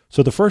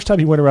 So the first time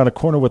he went around a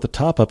corner with the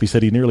top up, he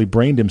said he nearly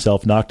brained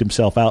himself, knocked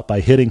himself out by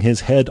hitting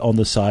his head on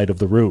the side of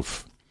the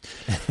roof.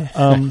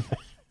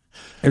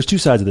 There's two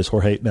sides of this,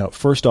 Jorge. Now,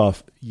 first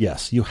off,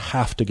 yes, you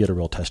have to get a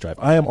real test drive.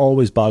 I am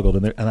always boggled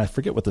in there, and I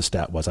forget what the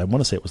stat was. I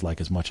want to say it was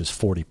like as much as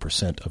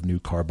 40% of new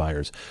car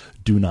buyers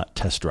do not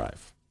test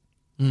drive,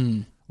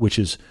 which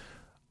is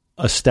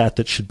a stat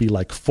that should be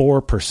like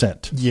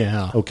 4%.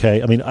 Yeah.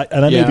 Okay. I mean, I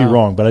may be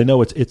wrong, but I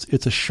know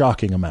it's a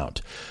shocking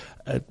amount.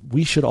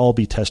 we should all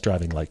be test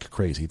driving like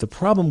crazy. The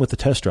problem with the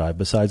test drive,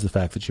 besides the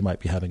fact that you might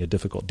be having a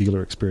difficult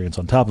dealer experience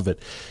on top of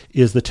it,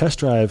 is the test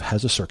drive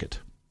has a circuit.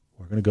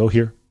 We're going to go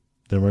here,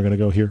 then we're going to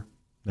go here,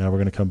 now we're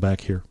going to come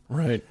back here.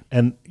 Right.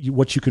 And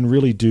what you can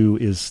really do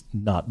is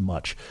not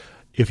much.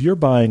 If you're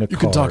buying a car, you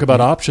can talk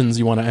about options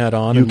you want to add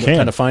on, you and can. what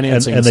kind of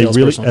financing, and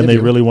they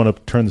really want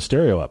to turn the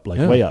stereo up,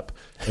 way up.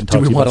 And do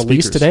we want to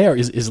lease speakers. today, or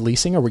is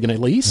leasing? Are we going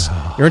to lease?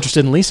 You're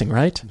interested in leasing,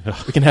 right?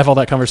 We can have all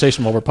that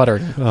conversation while we're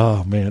puttering.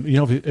 Oh man,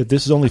 if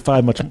this is only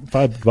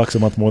 $5 a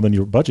month more than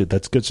your budget.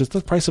 That's good. It's just the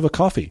price of a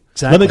coffee.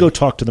 Exactly. Let me go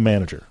talk to the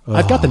manager.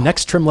 I've got the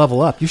next trim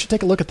level up. You should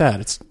take a look at that.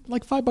 It's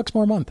like $5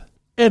 more a month.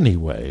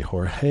 Anyway,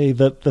 Jorge,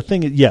 the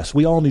thing is, yes,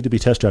 we all need to be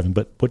test driving,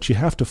 but what you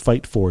have to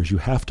fight for is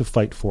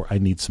I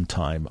need some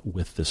time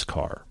with this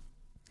car.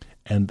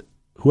 And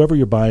whoever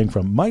you're buying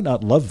from might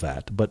not love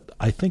that, but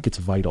I think it's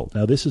vital.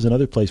 Now, this is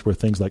another place where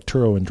things like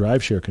Turo and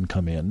DriveShare can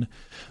come in,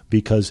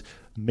 because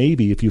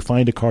maybe if you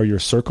find a car you're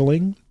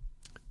circling,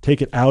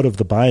 take it out of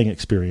the buying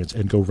experience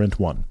and go rent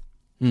one.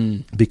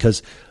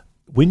 Because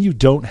when you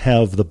don't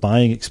have the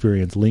buying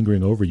experience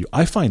lingering over you,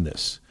 I find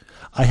this.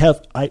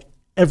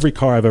 Every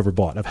car I've ever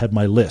bought, I've had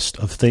my list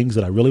of things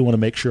that I really want to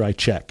make sure I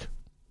check.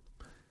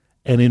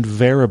 And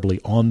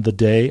invariably on the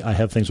day, I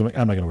have things I'm not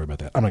going to worry about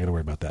that. I'm not going to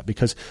worry about that,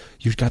 because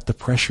you've got the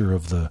pressure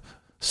of the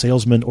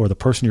salesman or the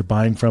person you're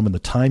buying from and the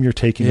time you're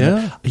taking.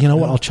 You know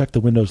what? I'll check the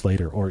windows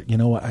later. Or you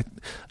know what?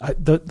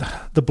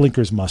 The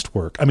blinkers must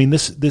work. I mean,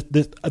 this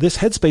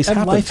headspace and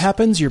happens. Life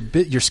happens.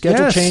 Your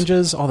schedule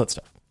changes. All that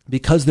stuff.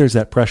 Because there's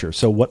that pressure.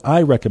 So what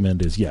I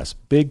recommend is, yes,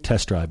 big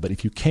test drive, but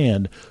if you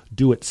can,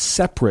 do it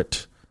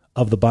separate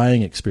of the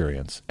buying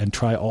experience and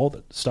try all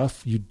the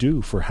stuff you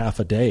do for half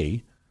a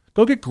day.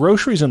 Go get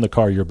groceries in the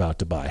car you're about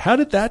to buy. How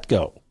did that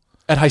go?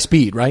 At high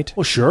speed, right?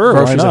 Well, sure.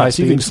 Groceries Why at high not?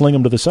 See if you can speed. sling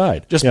them to the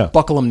side. Just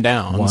buckle them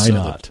down. Why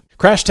not?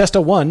 Crash Testa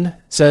 1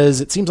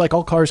 says, it seems like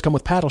all cars come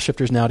with paddle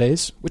shifters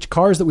nowadays. Which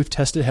cars that we've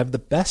tested have the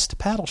best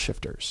paddle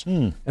shifters?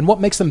 And what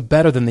makes them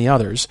better than the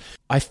others?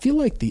 I feel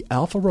like the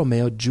Alfa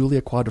Romeo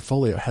Giulia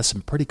Quadrifoglio has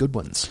some pretty good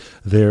ones.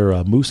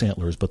 They're moose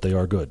antlers, but they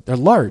are good. They're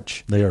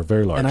large. They are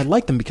very large. And I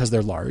like them because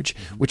they're large,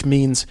 which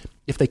means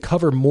if they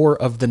cover more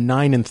of the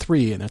 9 and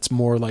 3, and that's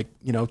more like,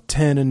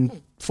 10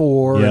 and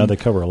 4. Yeah, they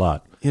cover a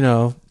lot.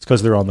 It's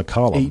because they're on the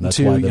column. That's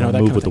 2, why they don't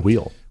move with the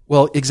wheel.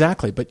 Well,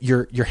 exactly. But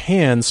your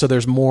hands, so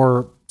there's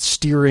more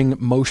steering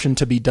motion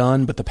to be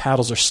done, but the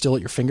paddles are still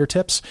at your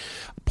fingertips.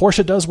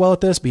 Porsche does well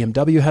at this.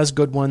 BMW has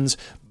good ones.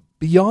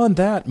 Beyond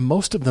that,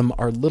 most of them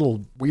are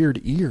little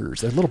weird ears.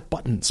 They're little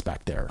buttons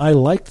back there. I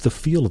liked the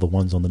feel of the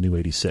ones on the new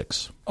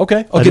 86.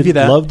 Okay, I'll give you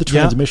that. I love the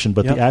transmission,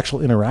 but the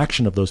actual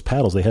interaction of those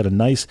paddles, they had a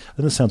nice,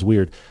 and this sounds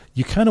weird,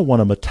 you kind of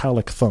want a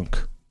metallic thunk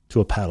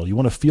to a paddle. You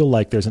want to feel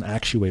like there's an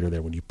actuator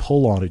there. When you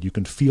pull on it, you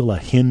can feel a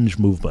hinge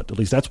movement. At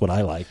least that's what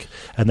I like.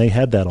 And they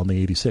had that on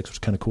the 86, which is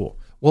kind of cool.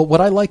 Well,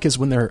 what I like is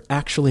when they're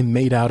actually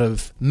made out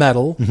of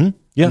metal,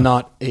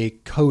 not a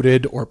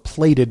coated or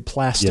plated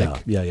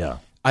plastic. Yeah.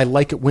 I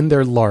like it when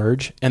they're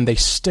large and they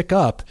stick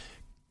up,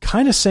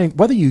 kind of saying,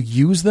 whether you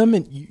use them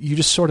and you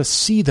just sort of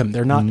see them.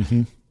 They're not,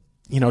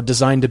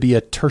 designed to be a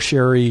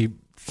tertiary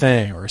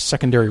thing or a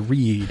secondary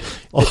reed.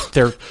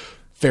 They're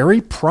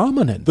very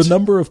prominent. The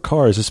number of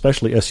cars,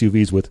 especially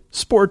SUVs with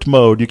sport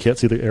mode, you can't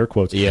see the air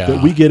quotes,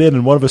 that we get in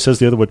and one of us says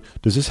to the other one,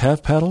 does this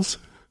have paddles?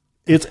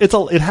 It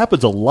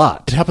happens a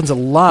lot. It happens a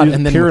lot. You're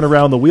and then peering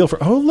around the wheel for,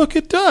 oh, look,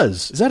 it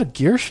does. Is that a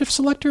gear shift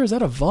selector? Or is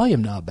that a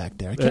volume knob back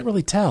there? I can't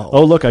really tell.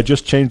 Oh, look, I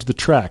just changed the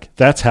track.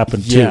 That's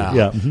happened too.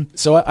 Yeah.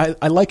 So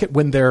I like it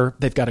when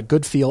they've got a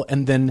good feel,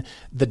 and then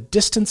the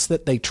distance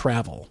that they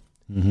travel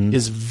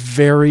is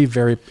very,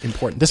 very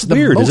important. This is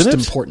the most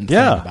important thing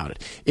about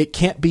it. It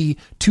can't be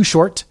too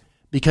short,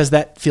 because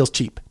that feels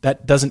cheap.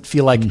 That doesn't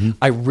feel like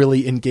I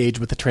really engage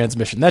with the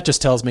transmission. That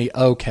just tells me,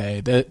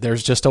 okay,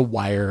 there's just a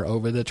wire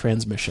over the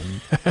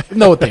transmission. I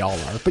know what they all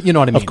are, but you know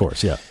what I mean. Of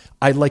course, yeah.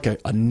 I like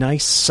a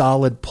nice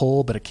solid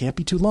pull, but it can't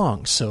be too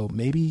long. So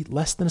maybe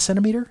less than a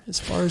centimeter as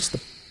far as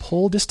the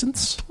pull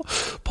distance.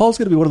 Paul's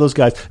going to be one of those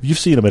guys. You've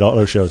seen him at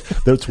auto shows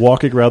that's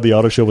walking around the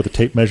auto show with a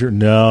tape measure.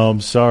 No,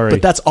 I'm sorry.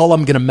 But that's all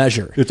I'm going to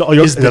measure. That's all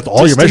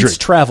you're measuring.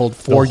 Traveled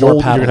for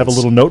your paddles. You're going to have a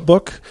little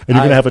notebook, and you're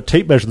going to have a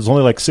tape measure that's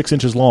only like 6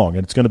 inches long,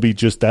 and it's going to be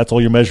that's all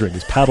you're measuring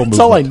is paddle movement.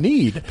 That's all I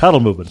need. Paddle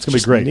movement. It's going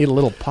to be great. I need a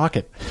little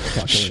pocket.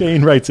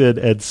 Shane writes in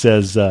and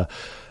says,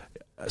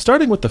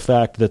 starting with the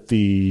fact that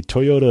the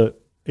Toyota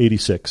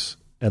 86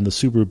 and the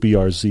Subaru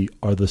BRZ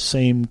are the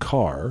same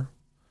car,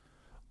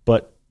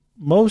 but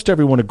most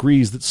everyone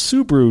agrees that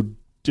Subaru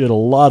did a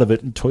lot of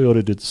it and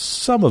Toyota did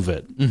some of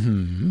it.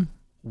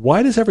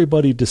 Why does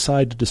everybody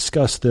decide to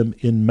discuss them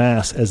in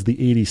mass as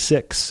the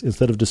 86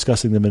 instead of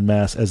discussing them in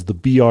mass as the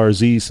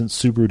BRZ,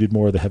 since Subaru did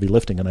more of the heavy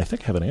lifting? And I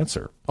think I have an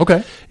answer.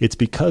 Okay. It's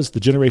because the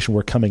generation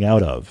we're coming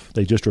out of,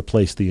 they just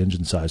replaced the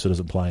engine size, so it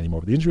doesn't apply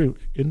anymore. But the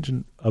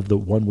engine of the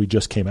one we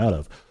just came out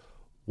of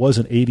was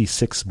an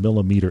 86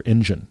 millimeter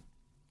engine.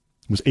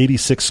 It was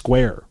 86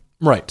 square.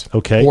 Right.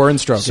 Okay. Bore and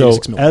stroke. So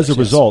as a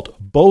result,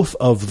 both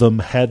of them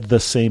had the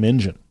same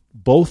engine.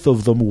 both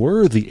of them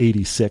were the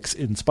 86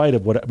 in spite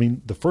of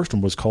the first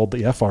one was called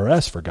the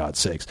FRS, for God's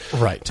sakes.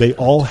 Right. They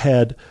all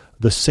had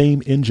the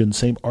same engine,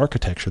 same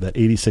architecture, that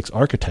 86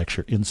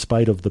 architecture, in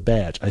spite of the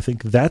badge. I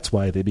think that's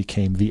why they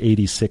became the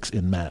 86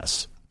 in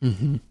mass.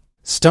 Mm-hmm.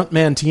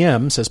 Stuntman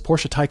TM says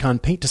Porsche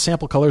Taycan paint to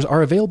sample colors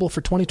are available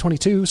for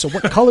 2022. So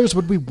what colors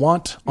would we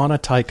want on a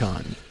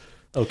Taycan?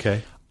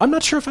 Okay. I'm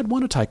not sure if I'd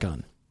want a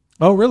Taycan.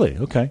 Oh, really?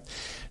 Okay.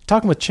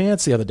 Talking with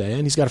Chance the other day,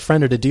 and he's got a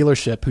friend at a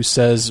dealership who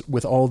says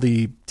with all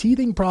the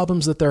teething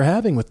problems that they're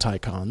having with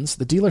Taycans,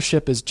 the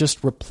dealership is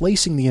just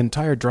replacing the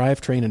entire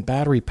drivetrain and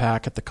battery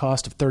pack at the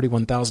cost of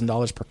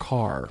 $31,000 per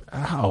car.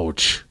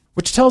 Ouch.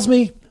 Which tells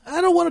me I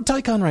don't want a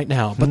Taycan right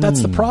now, but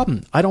that's the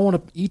problem. I don't want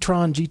an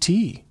e-tron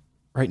GT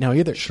right now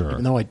either. Sure.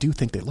 Even though I do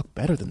think they look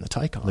better than the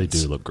Taycans. They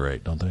do look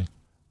great, don't they?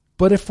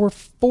 But if we're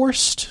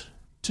forced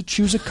to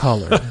choose a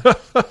color,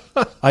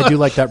 I do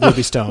like that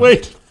ruby stone.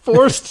 Wait,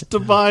 forced to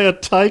buy a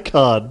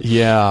Taycan.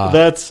 Yeah.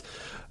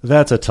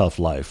 That's a tough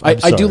life.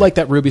 I do like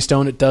that ruby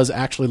stone. It does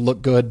actually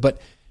look good.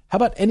 But how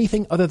about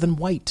anything other than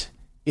white?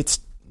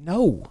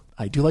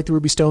 I do like the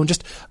ruby stone.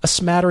 Just a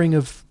smattering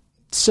of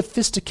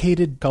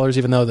sophisticated colors,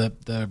 even though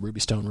the ruby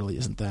stone really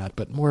isn't that,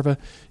 but more of a,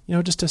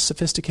 just a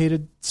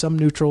sophisticated, some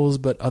neutrals,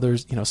 but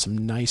others, some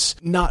nice,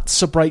 not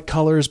so bright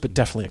colors, but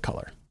definitely a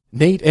color.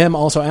 Nate M.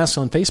 also asks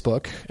on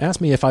Facebook, asked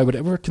me if I would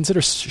ever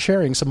consider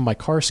sharing some of my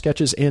car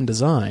sketches and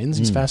designs.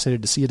 He's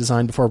fascinated to see a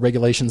design before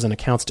regulations and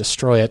accounts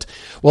destroy it.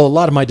 Well, a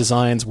lot of my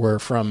designs were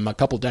from a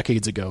couple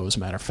decades ago, as a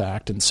matter of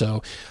fact, and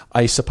so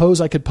I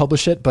suppose I could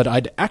publish it, but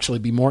I'd actually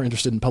be more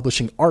interested in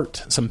publishing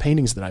art, some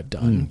paintings that I've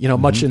done,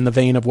 much in the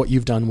vein of what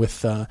you've done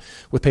with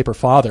Paper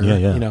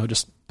Father,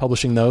 just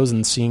publishing those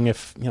and seeing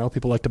if,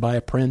 people like to buy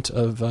a print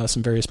of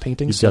some various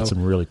paintings. You've got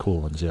some really cool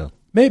ones, yeah.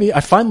 Maybe. I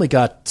finally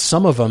got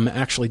some of them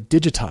actually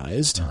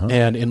digitized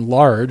and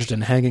enlarged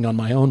and hanging on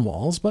my own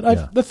walls,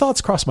 but the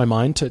thoughts crossed my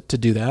mind to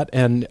do that.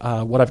 And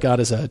what I've got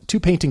is a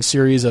 2-painting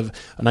series of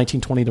a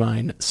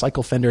 1929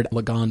 cycle-fendered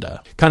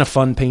Lagonda. Kind of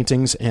fun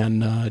paintings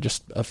and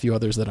just a few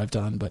others that I've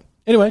done. But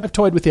anyway, I've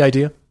toyed with the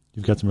idea.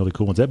 You've got some really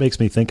cool ones. That makes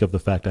me think of the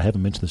fact, I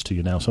haven't mentioned this to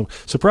you now, so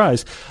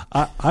surprise,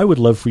 I would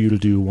love for you to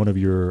do one of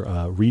your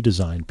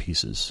redesign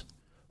pieces,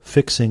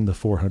 fixing the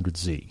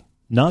 400Z.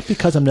 Not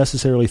because I'm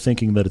necessarily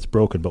thinking that it's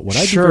broken, but what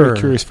I'd be very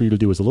curious for you to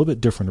do is a little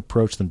bit different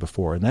approach than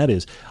before, and that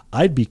is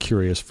I'd be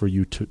curious for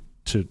you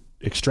to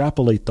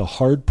extrapolate the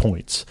hard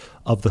points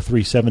of the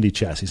 370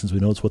 chassis, since we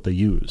know it's what they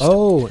used.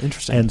 Oh,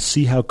 interesting. And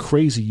see how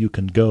crazy you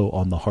can go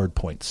on the hard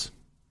points.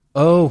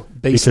 Oh,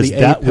 basically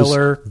because that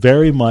A-pillar was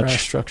very much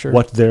structure.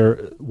 what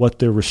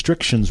their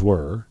restrictions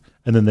were,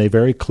 and then they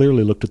very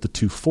clearly looked at the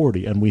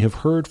 240, and we have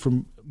heard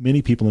from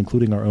many people,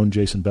 including our own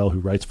Jason Bell, who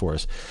writes for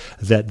us,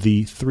 that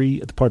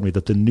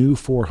that the new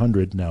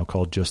 400, now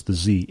called just the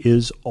Z,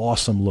 is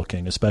awesome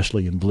looking,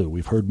 especially in blue.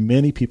 We've heard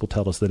many people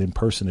tell us that in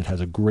person it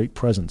has a great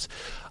presence.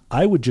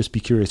 I would just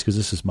be curious, because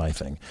this is my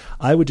thing,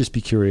 I would just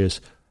be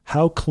curious,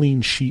 how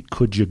clean sheet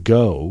could you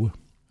go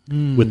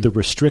with the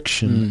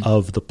restriction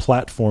of the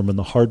platform and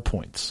the hard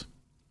points?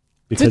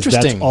 Because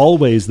that's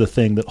always the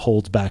thing that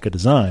holds back a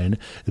design.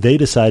 They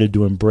decided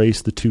to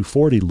embrace the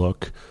 240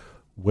 look.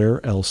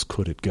 Where else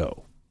could it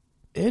go?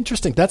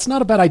 Interesting. That's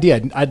not a bad idea.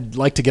 I'd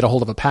like to get a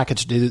hold of a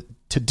package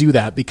to do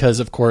that, because,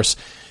 of course,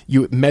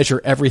 you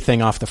measure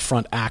everything off the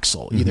front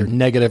axle, either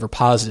negative or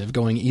positive,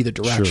 going either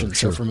direction.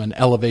 Sure. So from an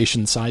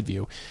elevation side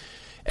view.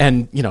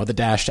 And, the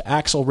dash to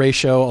axle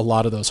ratio, a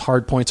lot of those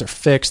hard points are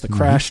fixed, the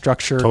crash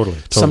structure. Totally.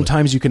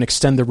 Sometimes you can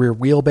extend the rear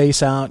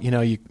wheelbase out.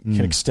 You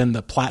can extend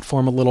the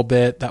platform a little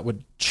bit. That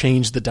would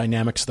change the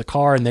dynamics of the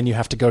car. And then you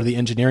have to go to the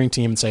engineering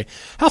team and say,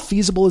 how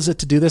feasible is it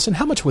to do this? And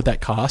how much would that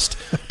cost?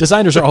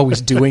 Designers are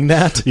always doing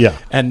that. Yeah.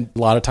 And a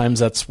lot of times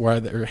that's where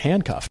they're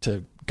handcuffed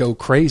to go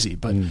crazy.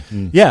 But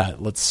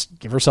let's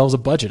give ourselves a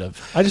budget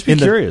of I'd just be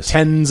curious.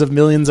 tens of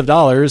millions of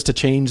dollars to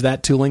change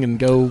that tooling and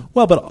go.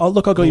 Well, but I'll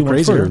go you one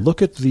further. crazier.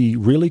 Look at the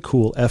really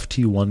cool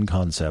FT1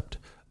 concept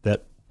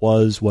that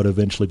was what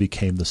eventually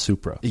became the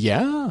Supra.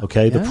 Yeah.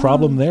 Okay. The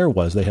problem there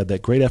was they had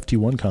that great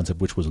FT1 concept,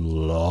 which was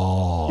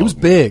long. It was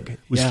big. It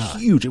was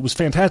huge. It was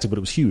fantastic, but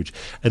it was huge.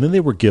 And then they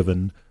were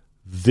given,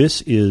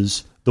 this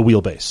is the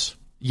wheelbase.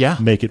 Yeah.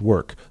 Make it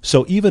work.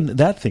 So even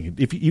that thing,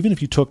 even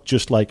if you took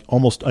just like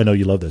almost, I know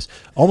you love this,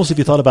 almost if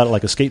you thought about it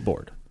like a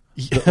skateboard.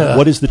 Yeah.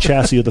 What is the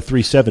chassis of the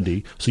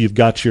 370? So you've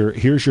got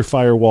here's your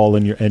firewall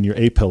and your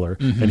A-pillar,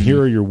 and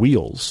here are your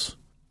wheels.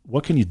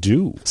 What can you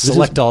do?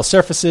 Select all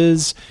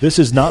surfaces. This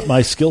is not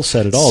my skill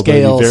set at all.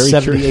 Scale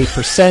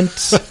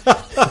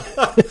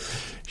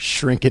 78%.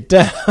 Shrink it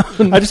down.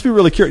 I'd just be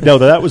really curious. No,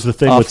 that was the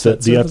thing with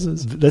Offset the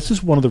surfaces. this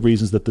is one of the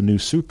reasons that the new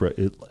Supra,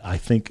 I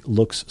think,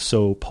 looks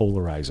so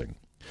polarizing.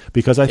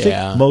 Because I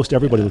think most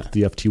everybody looked at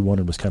the FT1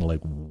 and was kind of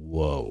like,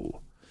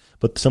 whoa.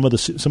 But some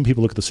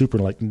people look at the Supra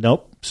and are like,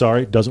 nope,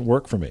 sorry, it doesn't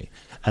work for me.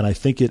 And I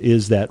think it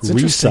is that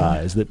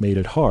resize that made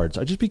it hard.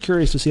 So I'd just be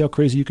curious to see how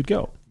crazy you could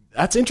go.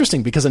 That's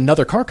interesting, because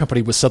another car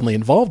company was suddenly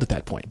involved at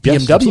that point.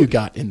 Yes, BMW absolutely.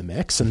 got in the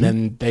mix, and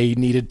then they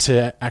needed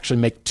to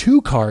actually make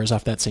 2 cars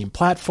off that same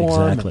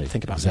platform. Exactly. And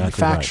think about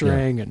Exactly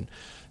manufacturing right, and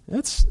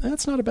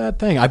That's not a bad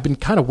thing. I've been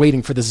kind of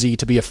waiting for the Z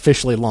to be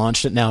officially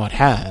launched, and now it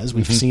has.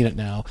 We've seen it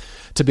now,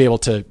 to be able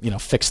to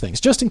fix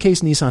things, just in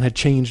case Nissan had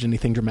changed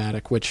anything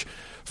dramatic, which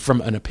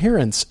from an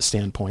appearance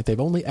standpoint, they've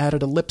only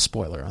added a lip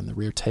spoiler on the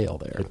rear tail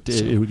there.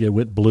 It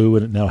went blue,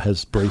 and it now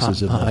has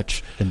braces in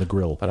the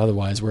grill. But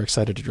otherwise, we're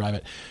excited to drive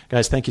it.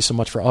 Guys, thank you so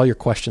much for all your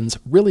questions.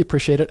 Really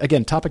appreciate it.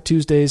 Again, Topic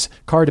Tuesdays,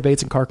 car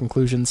debates and car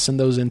conclusions, send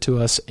those in to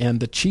us. And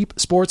the Cheap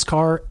Sports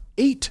Car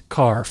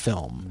 8-car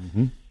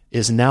film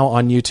is now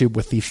on YouTube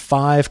with the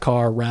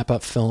 5-car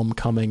wrap-up film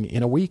coming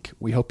in a week.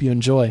 We hope you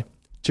enjoy.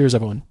 Cheers,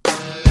 everyone.